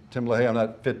mean, Tim LaHaye, I'm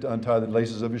not fit to untie the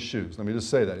laces of his shoes. Let me just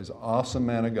say that. He's an awesome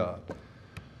man of God.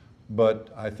 But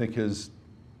I think his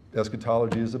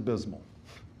eschatology is abysmal.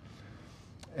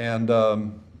 And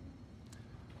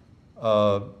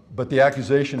but the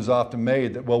accusation is often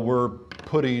made that, well, we're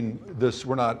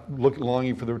not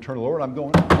longing for the return of the Lord. I'm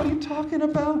going, what are you talking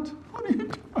about? What are you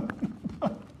talking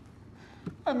about?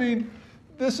 I mean,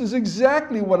 this is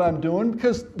exactly what I'm doing,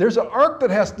 because there's an ark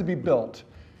that has to be built.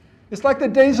 It's like the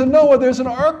days of Noah. There's an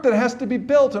ark that has to be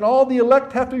built, and all the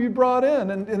elect have to be brought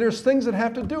in, and there's things that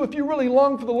have to do. If you really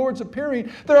long for the Lord's appearing,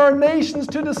 there are nations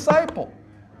to disciple.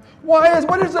 What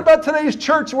is it about today's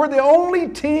church? We're the only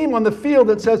team on the field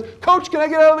that says, "Coach, can I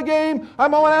get out of the game?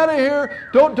 I'm on out of here.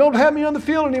 Don't have me on the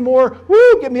field anymore.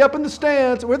 Woo, get me up in the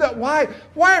stands." Why?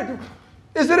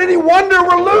 Is it any wonder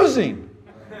we're losing?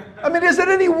 I mean, is it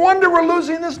any wonder we're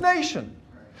losing this nation?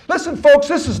 Listen, folks,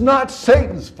 this is not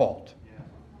Satan's fault.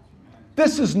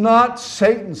 This is not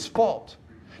Satan's fault.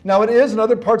 Now, it is in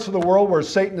other parts of the world where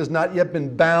Satan has not yet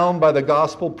been bound by the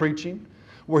gospel preaching,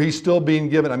 where he's still being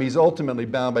given, he's ultimately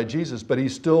bound by Jesus, but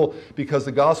he's still, because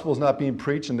the gospel is not being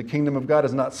preached and the kingdom of God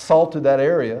has not salted that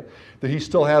area, that he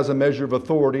still has a measure of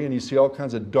authority, and you see all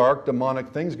kinds of dark, demonic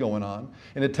things going on.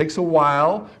 And it takes a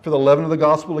while for the leaven of the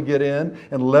gospel to get in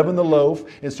and leaven the loaf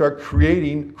and start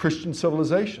creating Christian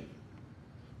civilization.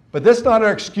 But that's not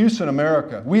our excuse in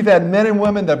America. We've had men and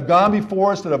women that have gone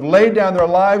before us, that have laid down their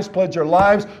lives, pledged their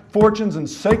lives, fortunes, and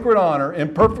sacred honor,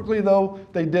 imperfectly though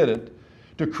they did it,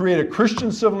 to create a Christian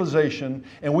civilization,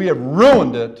 and we have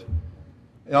ruined it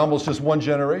in almost just one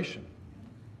generation.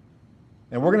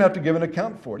 And we're going to have to give an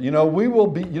account for it. Do you know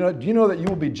that you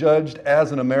will be judged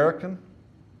as an American?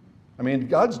 I mean,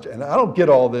 and I don't get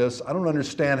all this. I don't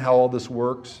understand how all this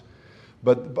works.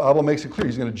 But the Bible makes it clear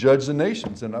he's going to judge the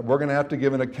nations, and we're going to have to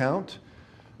give an account.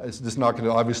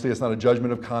 Obviously, it's not a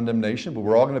judgment of condemnation, but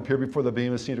we're all going to appear before the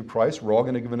bema seat of Christ. We're all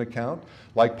going to give an account.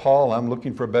 Like Paul, I'm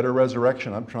looking for a better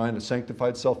resurrection. I'm trying to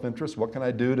sanctify self-interest. What can I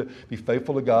do to be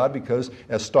faithful to God? Because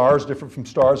as stars differ from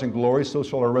stars in glory, so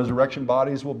shall our resurrection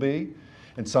bodies will be.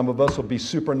 And some of us will be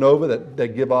supernova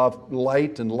that give off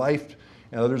light and life,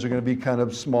 and others are going to be kind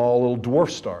of small little dwarf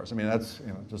stars. I mean, that's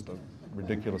just a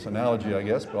ridiculous analogy, I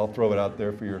guess, but I'll throw it out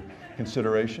there for your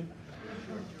consideration.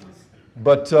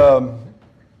 But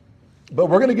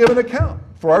we're going to give an account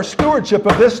for our stewardship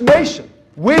of this nation.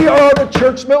 We are the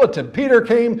church militant.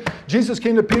 Jesus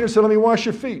came to Peter and said, "Let me wash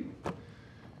your feet."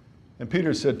 And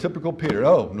Peter said, typical Peter,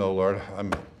 "Oh, no, Lord,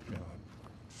 I'm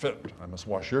fit. I must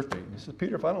wash your feet. He says,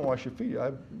 Peter, if I don't wash your feet, you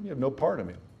have no part of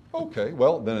me. Okay,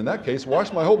 well, then in that case,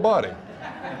 wash my whole body.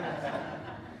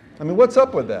 I mean, what's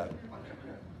up with that?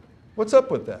 What's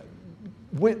up with that?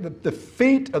 The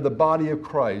feet of the body of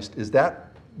Christ is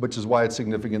that, which is why it's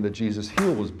significant that Jesus'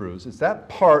 heel was bruised. It's that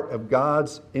part of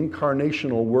God's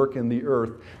incarnational work in the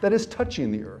earth that is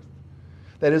touching the earth,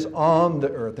 that is on the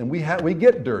earth. And we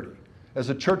get dirty. As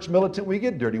a church militant, we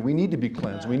get dirty. We need to be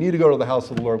cleansed. We need to go to the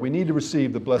house of the Lord. We need to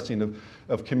receive the blessing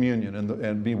of communion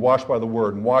and be washed by the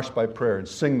Word and washed by prayer and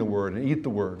sing the Word and eat the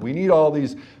Word. We need all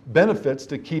these benefits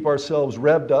to keep ourselves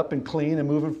revved up and clean and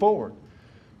moving forward.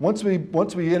 Once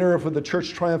we enter with the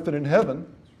church triumphant in heaven,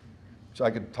 which I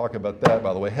could talk about that,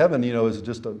 by the way. Heaven, is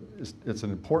just it's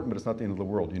an important, but it's not the end of the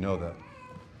world. You know that.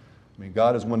 I mean,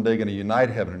 God is one day going to unite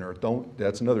heaven and earth.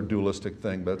 That's another dualistic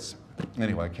thing, but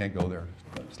anyway, I can't go there.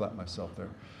 I slapped myself there.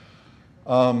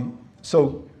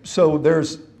 So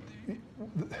there's, I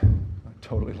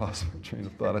totally lost my train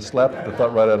of thought. I slapped the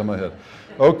thought right out of my head.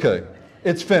 Okay,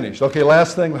 it's finished. Okay,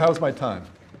 last thing, how's my time?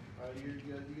 You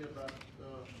get about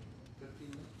 15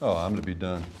 minutes. Oh, I'm going to be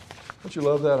done. Don't you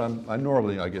love that?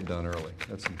 Normally I get done early.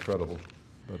 That's incredible.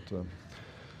 But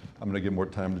I'm going to give more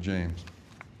time to James.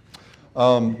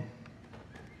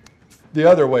 The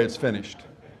other way it's finished.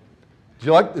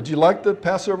 Did you like the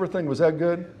Passover thing? Was that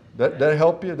good? That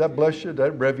help you? Did that bless you? Did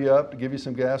that rev you up to give you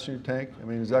some gas in your tank? I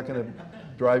mean, is that going to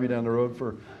drive you down the road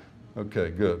for?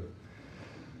 Okay, good.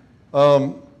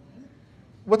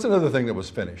 What's another thing that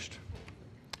was finished?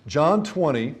 John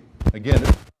 20, again,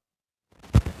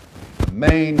 the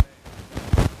main.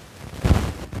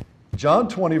 John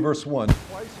 20, verse 1.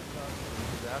 Twice in John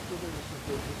 20, after this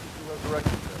is the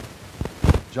resurrection day.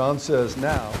 John says,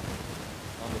 now,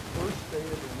 on the first day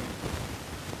of the week,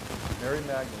 Mary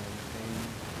Magdalene came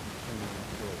to the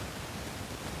grave.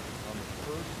 On the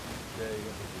first day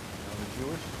of the week. Now, the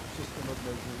Jewish system of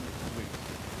measuring weeks,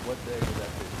 what day would that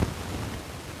be?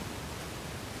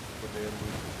 What day of the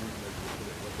week is Greek measure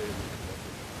today? What day of the week is that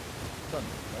be?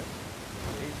 Sunday, right?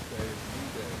 The eighth day is the new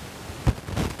day.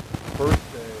 First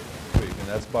day of the week. And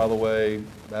that's, by the way,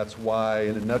 that's why,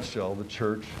 in a nutshell, the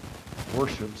church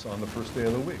worships on the first day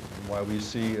of the week. And why we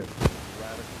see a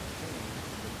radical change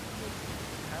in the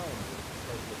calendar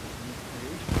because of this new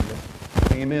creation that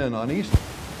came in on Easter.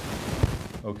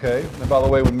 Okay? And by the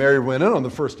way, when Mary went in on the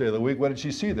first day of the week, what did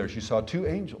she see there? She saw two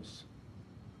angels.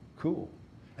 Cool.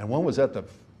 And one was at the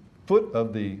foot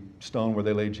of the stone where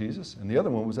they laid Jesus, and the other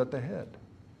one was at the head.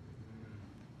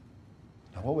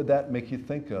 Now, what would that make you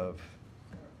think of?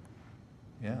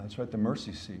 Yeah, that's right, the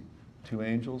mercy seat. Two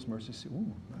angels, mercy seat.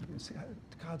 Ooh, see,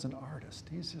 God's an artist.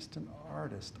 He's just an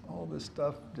artist. All this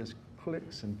stuff just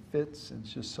clicks and fits, and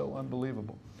it's just so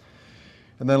unbelievable.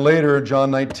 And then later,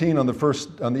 John 19, on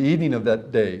the evening of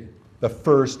that day, the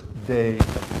first day of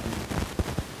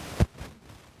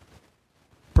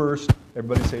the week.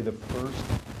 Everybody say the first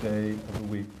day of the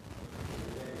week.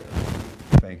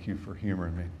 Thank you for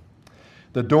humoring me.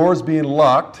 The doors being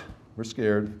locked, we're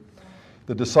scared.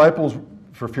 The disciples,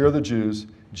 for fear of the Jews,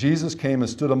 Jesus came and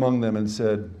stood among them and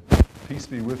said, peace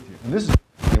be with you.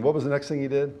 And what was the next thing he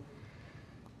did?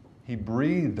 He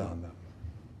breathed on them.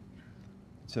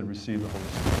 He said, receive the Holy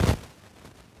Spirit.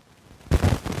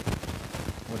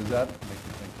 What does that make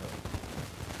you think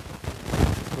of?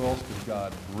 Who else did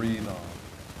God breathe on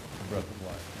the breath of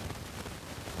life?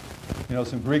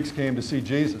 Some Greeks came to see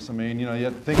Jesus. I mean,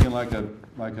 yet thinking like a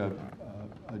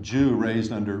Jew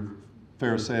raised under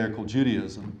Pharisaical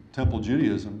Judaism, temple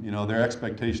Judaism, their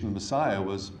expectation of the Messiah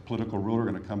was political ruler,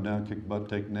 going to come down, kick butt,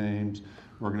 take names,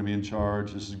 we're going to be in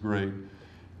charge, this is great.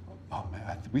 Oh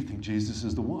man, we think Jesus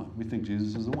is the one. We think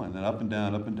Jesus is the one. And up and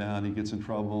down, he gets in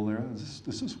trouble there. Is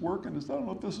this working? I don't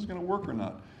know if this is going to work or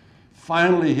not.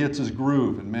 Finally he hits his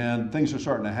groove, and man, things are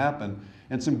starting to happen.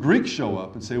 And some Greeks show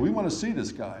up and say, we want to see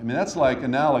this guy. I mean, that's like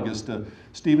analogous to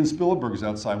Steven Spielberg's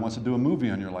outside, wants to do a movie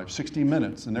on your life, 60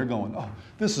 minutes. And they're going, oh,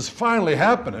 this is finally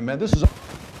happening, man. This is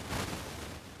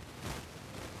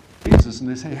Jesus. And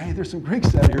they say, hey, there's some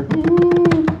Greeks out here.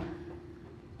 Ooh.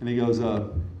 And he goes,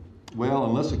 well,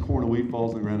 unless a corn of wheat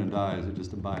falls on the ground and dies, it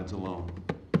just abides alone.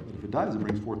 But if it dies, it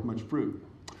brings forth much fruit.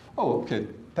 Oh, okay.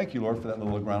 Thank you, Lord, for that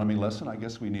little agronomy lesson. I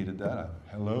guess we needed that.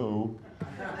 Hello.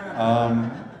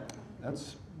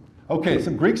 Okay,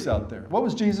 some Greeks out there. What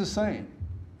was Jesus saying?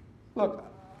 Look,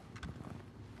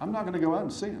 I'm not going to go out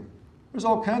and see him. There's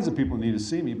all kinds of people who need to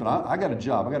see me, but I got a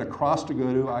job. I got a cross to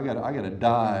go to. I got to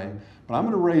die. But I'm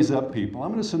going to raise up people. I'm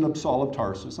going to send up Saul of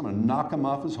Tarsus. I'm going to knock him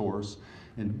off his horse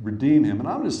and redeem him, and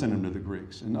I'm going to send him to the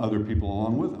Greeks and other people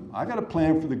along with him. I got a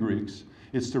plan for the Greeks.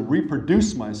 It's to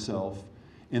reproduce myself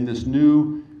in this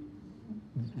new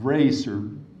race or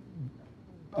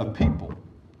of people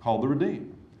called the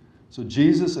redeemed. So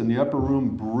Jesus in the upper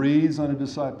room breathes on the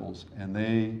disciples, and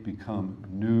they become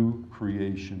new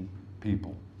creation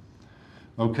people.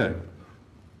 Okay,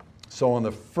 so on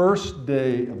the first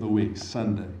day of the week,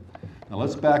 Sunday. Now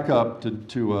let's back up I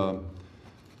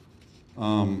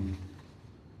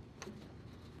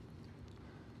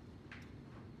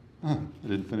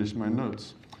didn't finish my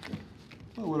notes.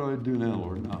 Well, what do I do now,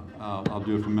 Lord? No, I'll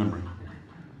do it from memory.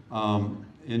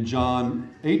 In John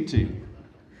 18,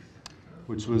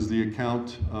 which was the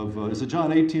account of, is it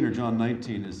John 18 or John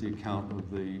 19 is the account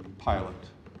of the pilot?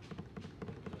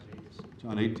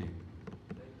 John 18.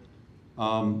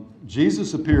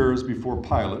 Jesus appears before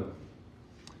Pilate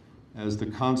as the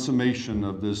consummation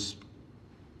of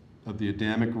the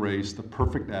Adamic race, the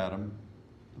perfect Adam,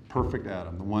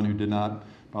 the one who did not,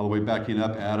 by the way, backing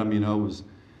up, Adam, was,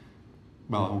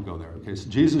 well, I won't go there. Okay, so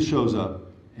Jesus shows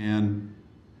up, and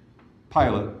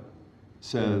Pilate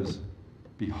says,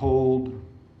 "Behold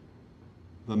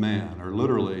the man," or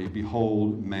literally,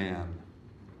 "Behold man.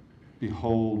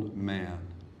 Behold man."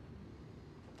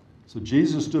 So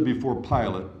Jesus stood before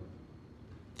Pilate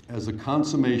as a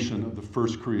consummation of the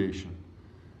first creation,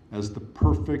 as the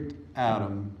perfect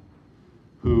Adam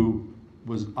who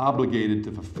was obligated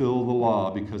to fulfill the law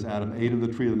because Adam ate of the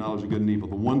tree of the knowledge of good and evil.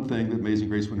 The one thing that Amazing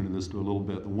Grace went into this to a little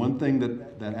bit, the one thing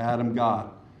that Adam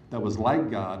got that was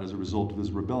like God as a result of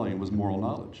his rebellion was moral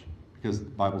knowledge, because the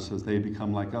Bible says they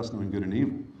become like us, knowing good and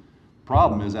evil.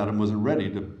 Problem is, Adam wasn't ready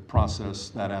to process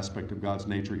that aspect of God's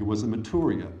nature. He wasn't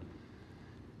mature yet.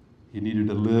 He needed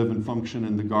to live and function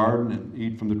in the garden and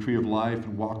eat from the tree of life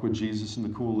and walk with Jesus in the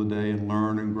cool of the day and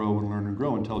learn and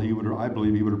grow until he would, I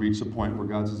believe, he would have reached a point where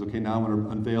God says, okay, now I'm going to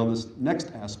unveil this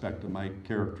next aspect of my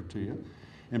character to you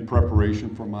in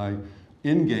preparation for my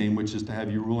end game, which is to have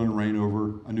you rule and reign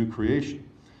over a new creation.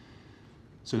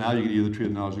 So now you can eat of the tree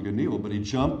of the knowledge of good and evil. But he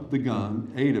jumped the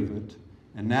gun, ate of it,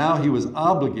 and now he was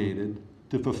obligated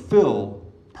to fulfill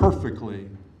perfectly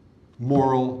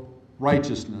moral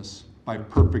righteousness by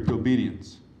perfect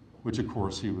obedience, which of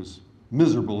course he was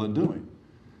miserable at doing.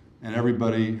 And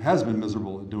everybody has been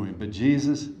miserable at doing, but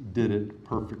Jesus did it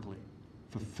perfectly,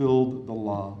 fulfilled the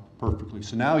law perfectly.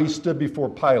 So now he stood before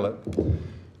Pilate,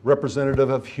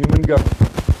 representative of human government,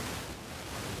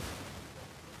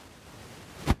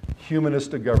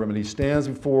 humanistic government. He stands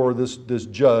before this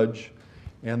judge,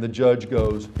 and the judge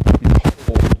goes,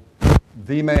 "Behold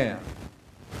the man.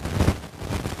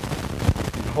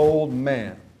 Behold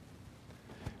man."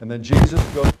 And then Jesus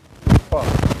goes to the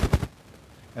Father.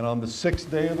 And on the sixth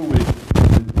day of the week,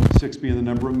 6 being the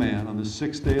number of man, on the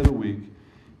sixth day of the week,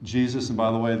 Jesus, and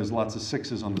by the way, there's lots of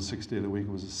sixes on the sixth day of the week.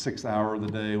 It was the sixth hour of the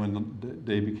day when the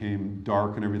day became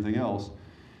dark and everything else.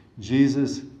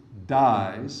 Jesus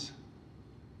dies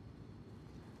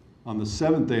on the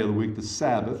seventh day of the week, the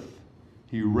Sabbath.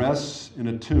 He rests in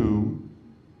a tomb,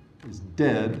 is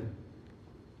dead,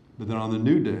 but then on the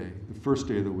new day, the first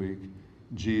day of the week,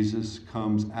 Jesus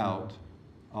comes out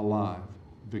alive,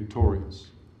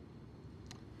 victorious.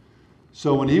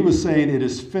 So when he was saying it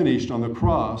is finished on the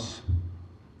cross,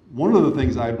 one of the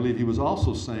things I believe he was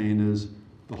also saying is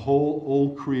the whole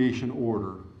old creation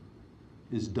order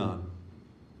is done.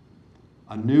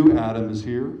 A new Adam is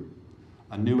here.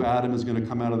 A new Adam is going to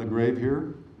come out of the grave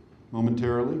here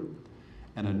momentarily.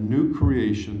 And a new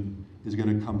creation is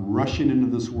going to come rushing into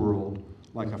this world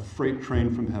like a freight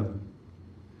train from heaven,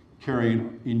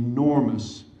 carrying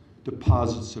enormous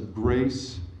deposits of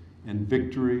grace and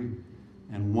victory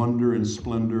and wonder and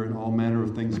splendor and all manner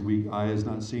of things eye has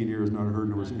not seen, ear has not heard,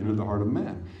 nor has entered the heart of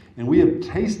man. And we have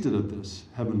tasted of this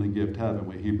heavenly gift, haven't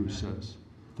we? Hebrews says,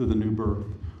 through the new birth.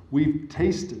 We've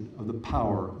tasted of the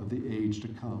power of the age to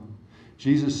come.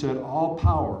 Jesus said, all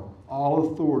power,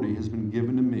 all authority has been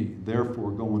given to me.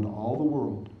 Therefore, go into all the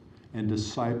world and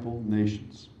disciple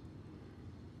nations.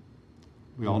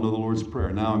 We all know the Lord's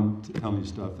Prayer. Now I'm telling you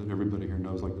stuff that everybody here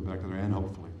knows like the back of their hand,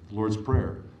 hopefully. The Lord's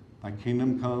Prayer. Thy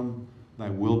kingdom come, thy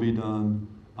will be done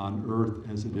on earth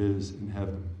as it is in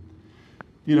heaven.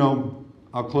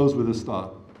 I'll close with this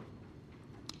thought.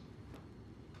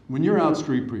 When you're out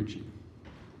street preaching,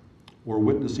 or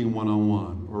witnessing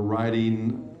one-on-one, or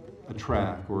riding a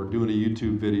track, or doing a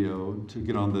YouTube video to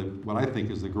get on what I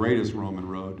think is the greatest Roman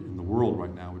road in the world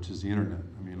right now, which is the internet.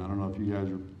 I mean, I don't know if you guys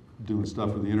are doing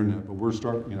stuff with the internet, but we're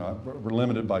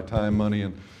limited by time, money,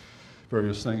 and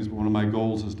various things. But one of my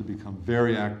goals is to become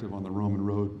very active on the Roman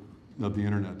road of the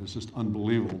internet. It's just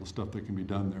unbelievable the stuff that can be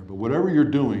done there. But whatever you're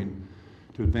doing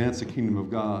to advance the kingdom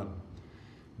of God,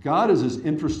 God is as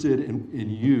interested in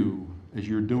you as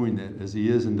you're doing that as he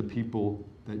is in the people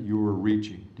that you're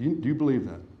reaching. Do you believe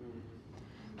that?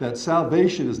 that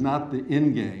salvation is not the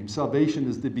end game. Salvation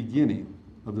is the beginning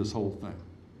of this whole thing.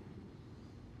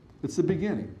 It's the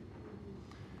beginning.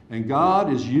 And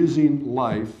God is using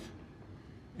life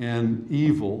and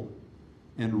evil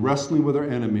and wrestling with our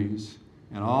enemies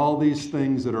and all these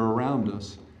things that are around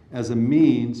us as a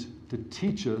means to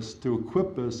teach us, to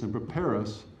equip us and prepare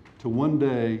us to one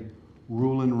day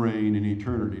rule and reign in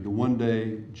eternity, to one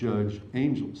day judge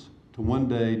angels, to one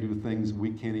day do things we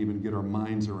can't even get our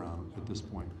minds around at this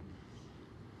point.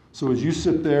 So as you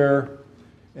sit there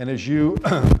and as you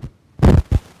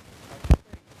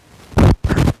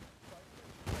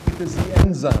is the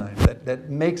enzyme that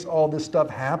makes all this stuff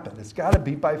happen. It's got to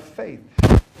be by faith. You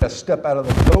got to step out of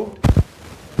the boat.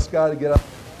 It's got to get up.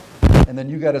 And then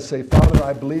you got to say, Father,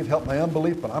 I believe, help my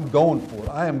unbelief, but I'm going for it.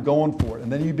 I am going for it.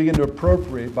 And then you begin to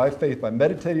appropriate by faith, by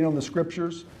meditating on the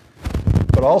scriptures,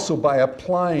 but also by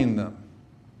applying them.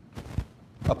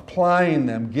 Applying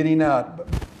them, getting out.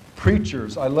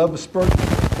 Preachers, I love the Spurgeon.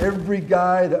 Every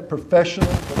guy, that professional,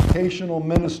 vocational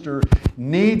minister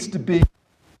needs to be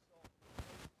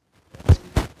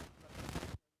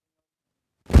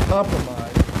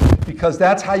compromised, because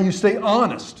that's how you stay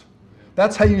honest.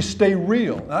 That's how you stay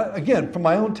real. Again, from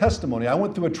my own testimony, I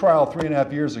went through a trial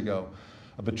 3.5 years ago,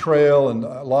 a betrayal, and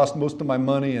I lost most of my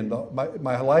money, and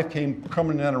my life came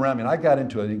crumbling down around me, and I got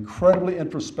into an incredibly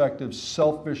introspective,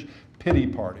 selfish pity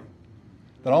party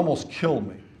that almost killed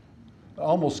me. It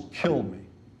almost killed me.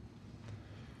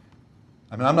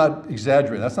 I mean, I'm not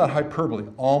exaggerating. That's not hyperbole.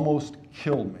 Almost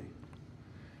killed me.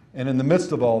 And in the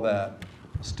midst of all that,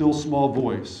 a still small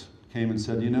voice came and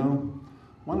said, you know,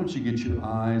 why don't you get your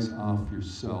eyes off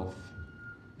yourself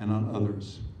and on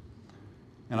others?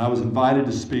 And I was invited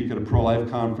to speak at a pro-life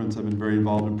conference. I've been very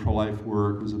involved in pro-life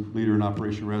work. Was a leader in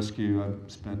Operation Rescue.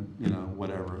 I've spent,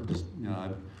 whatever. Just,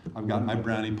 I've got my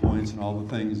brownie points and all the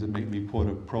things that make me, quote,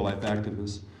 a pro-life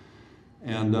activist.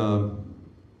 And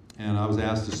I was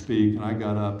asked to speak, and I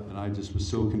got up, and I just was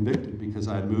so convicted because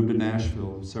I had moved to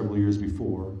Nashville several years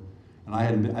before, and I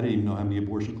didn't even know how many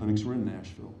abortion clinics were in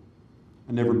Nashville.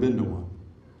 I'd never been to one.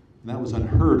 And that was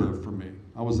unheard of for me.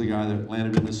 I was the guy that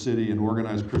landed in the city and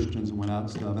organized Christians and went out and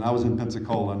stuff. And I was in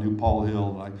Pensacola. I knew Paul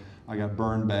Hill. And I got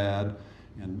burned bad.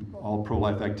 And all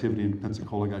pro-life activity in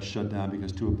Pensacola got shut down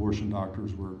because 2 abortion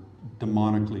doctors were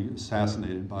demonically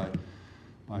assassinated by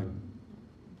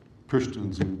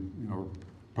Christians who,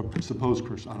 supposed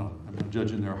Christians. I don't know. I'm not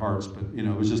judging their hearts, but, it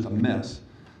was just a mess.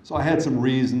 So I had some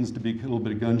reasons to be a little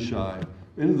bit gun shy. At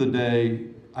the end of the day,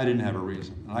 I didn't have a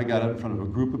reason. And I got up in front of a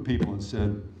group of people and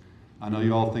said, I know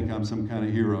you all think I'm some kind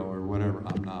of hero or whatever.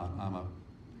 I'm not. I'm a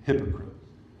hypocrite.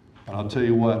 But I'll tell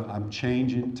you what, I'm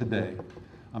changing today.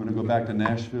 I'm going to go back to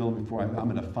Nashville I'm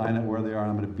going to find out where they are.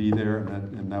 I'm going to be there.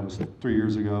 And that was 3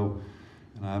 years ago.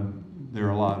 And I'm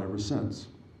there a lot ever since.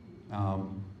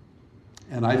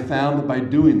 And I found that by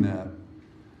doing that,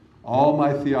 all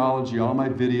my theology, all my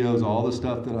videos, all the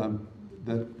stuff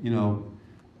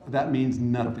that means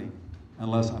nothing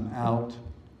unless I'm out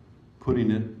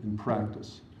putting it in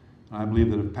practice. And I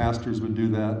believe that if pastors would do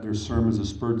that, their sermons, as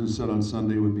Spurgeon said on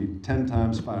Sunday, would be 10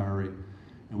 times fiery,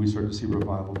 and we start to see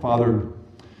revival. Father,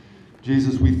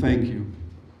 Jesus, we thank you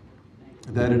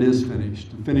that it is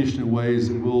finished in ways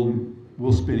that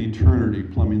we'll spend eternity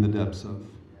plumbing the depths of.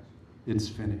 It's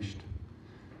finished.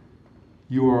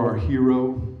 You are our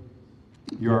hero.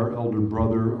 You're our elder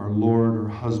brother, our Lord, our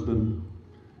husband.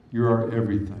 You're our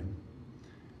everything.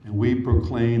 And we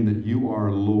proclaim that you are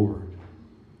Lord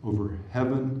over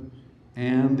heaven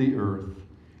and the earth,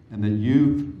 and that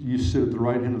you sit at the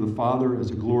right hand of the Father as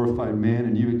a glorified man,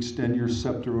 and you extend your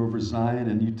scepter over Zion,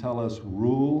 and you tell us,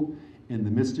 rule in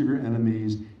the midst of your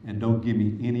enemies, and don't give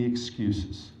me any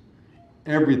excuses.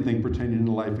 Everything pertaining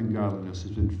to life and godliness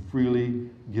has been freely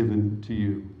given to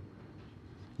you.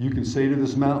 You can say to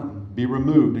this mountain, be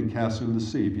removed and cast into the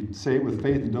sea. If you say it with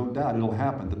faith and don't doubt, it'll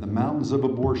happen. That the mountains of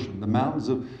abortion, the mountains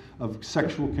of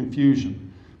sexual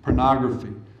confusion,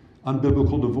 pornography,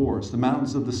 unbiblical divorce, the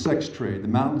mountains of the sex trade, the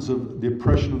mountains of the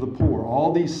oppression of the poor,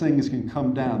 all these things can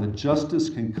come down. That justice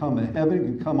can come, that heaven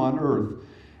can come on earth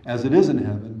as it is in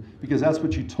heaven, because that's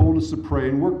what you told us to pray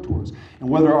and work towards. And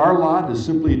whether our lot is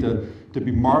simply to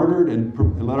be martyred and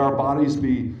let our bodies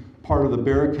be part of the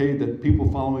barricade that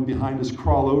people following behind us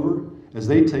crawl over as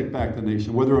they take back the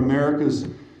nation, whether America's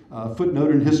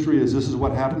footnote in history is this is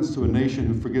what happens to a nation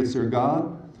who forgets their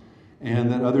God,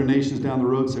 and that other nations down the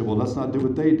road say, well, let's not do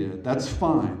what they did. That's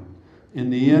fine.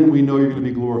 In the end, we know you're going to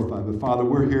be glorified. But Father,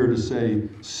 we're here to say,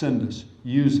 send us,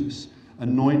 use us,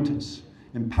 anoint us,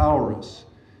 empower us,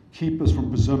 keep us from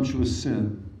presumptuous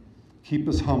sin, keep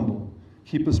us humble,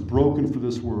 keep us broken for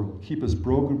this world, keep us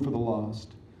broken for the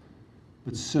lost.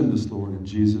 But send us, Lord, in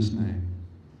Jesus' name.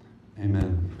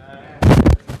 Amen.